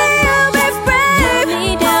to see you be brave. Put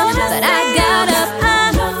me down, but I got up.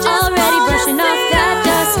 I'm already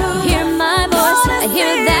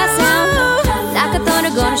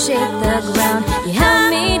You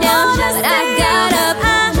held me down, but I got up.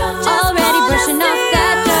 Already brushing off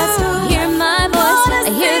that dust. Hear my voice,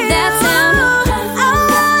 I hear that sound. I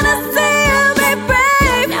wanna see you be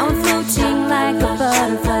brave. Now I'm floating like a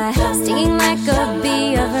butterfly, stinging like a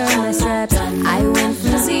bee over my straps. I went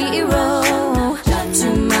from zero to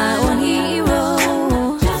my own hero.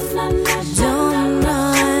 Don't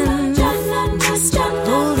run, just stop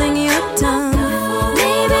holding your tongue.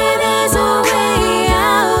 Maybe there's a way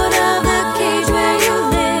out of the cage where you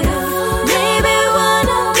live. Maybe one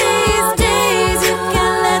of these days you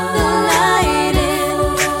can let the light in.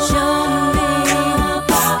 Show me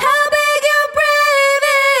how big your brave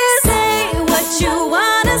is. Say what you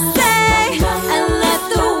wanna say and let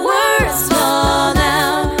the words fall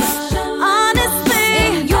out. Honestly,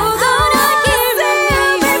 you're gonna hear me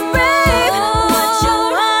be brave. What you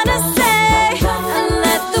wanna say and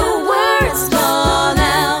let the words fall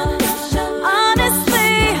out.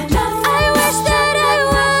 Honestly, I wish that I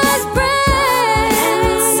was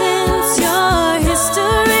brave. Since your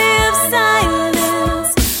history of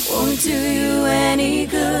silence won't do you any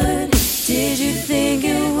good, did you think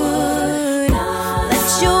it would?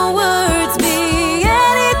 Let your words be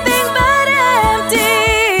anything but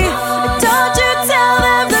empty. Don't you tell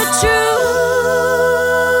them the truth.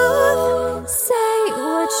 Say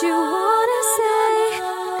what you wanna say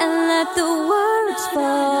and let the words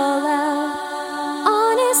fall out.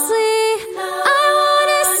 Honestly, I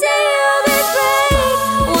wanna see you be brave.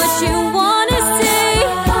 What you wanna say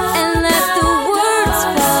and let the words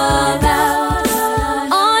fall out.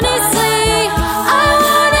 Honestly, I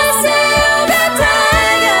wanna see you be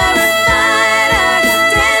tiger and fighter,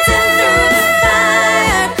 dancing through the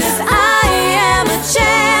fire. 'Cause I am a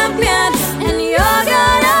champion and you're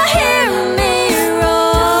gonna hear me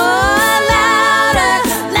roar louder,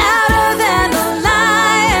 louder than the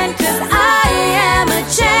lion. 'Cause I am a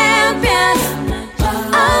champion.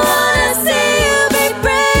 I wanna see you be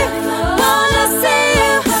brave. Wanna see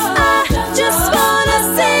you. I just wanna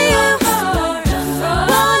see you.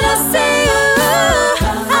 Wanna see you.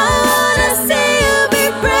 I wanna see you be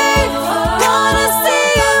brave. Wanna see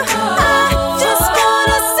you. I just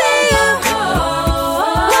wanna see you.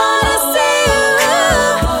 Wanna see you.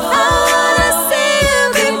 I wanna see you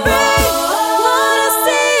be brave. Wanna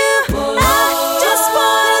see you. I just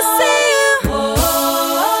wanna see you.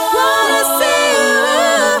 Wanna see you.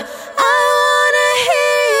 I wanna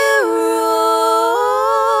hear you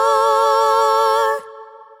roar.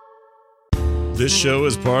 This show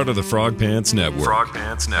is part of the Frog Pants Network. Frog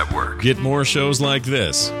Pants Network. Get more shows like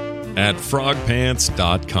this at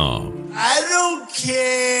frogpants.com. I don't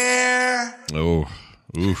care. Oh,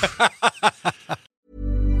 oof.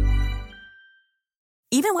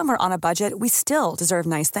 Even when we're on a budget, we still deserve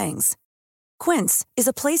nice things. Quince is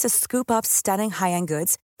a place to scoop up stunning high-end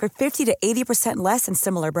goods for 50 to 80% less than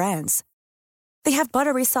similar brands. They have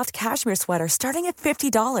buttery soft cashmere sweaters starting at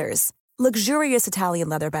 $50, luxurious Italian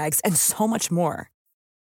leather bags, and so much more.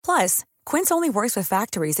 Plus, Quince only works with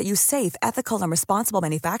factories that use safe, ethical, and responsible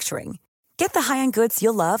manufacturing. Get the high-end goods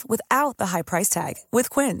you'll love without the high price tag with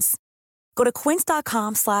Quince. Go to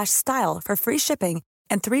quince.com/style for free shipping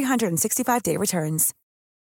and 365-day returns.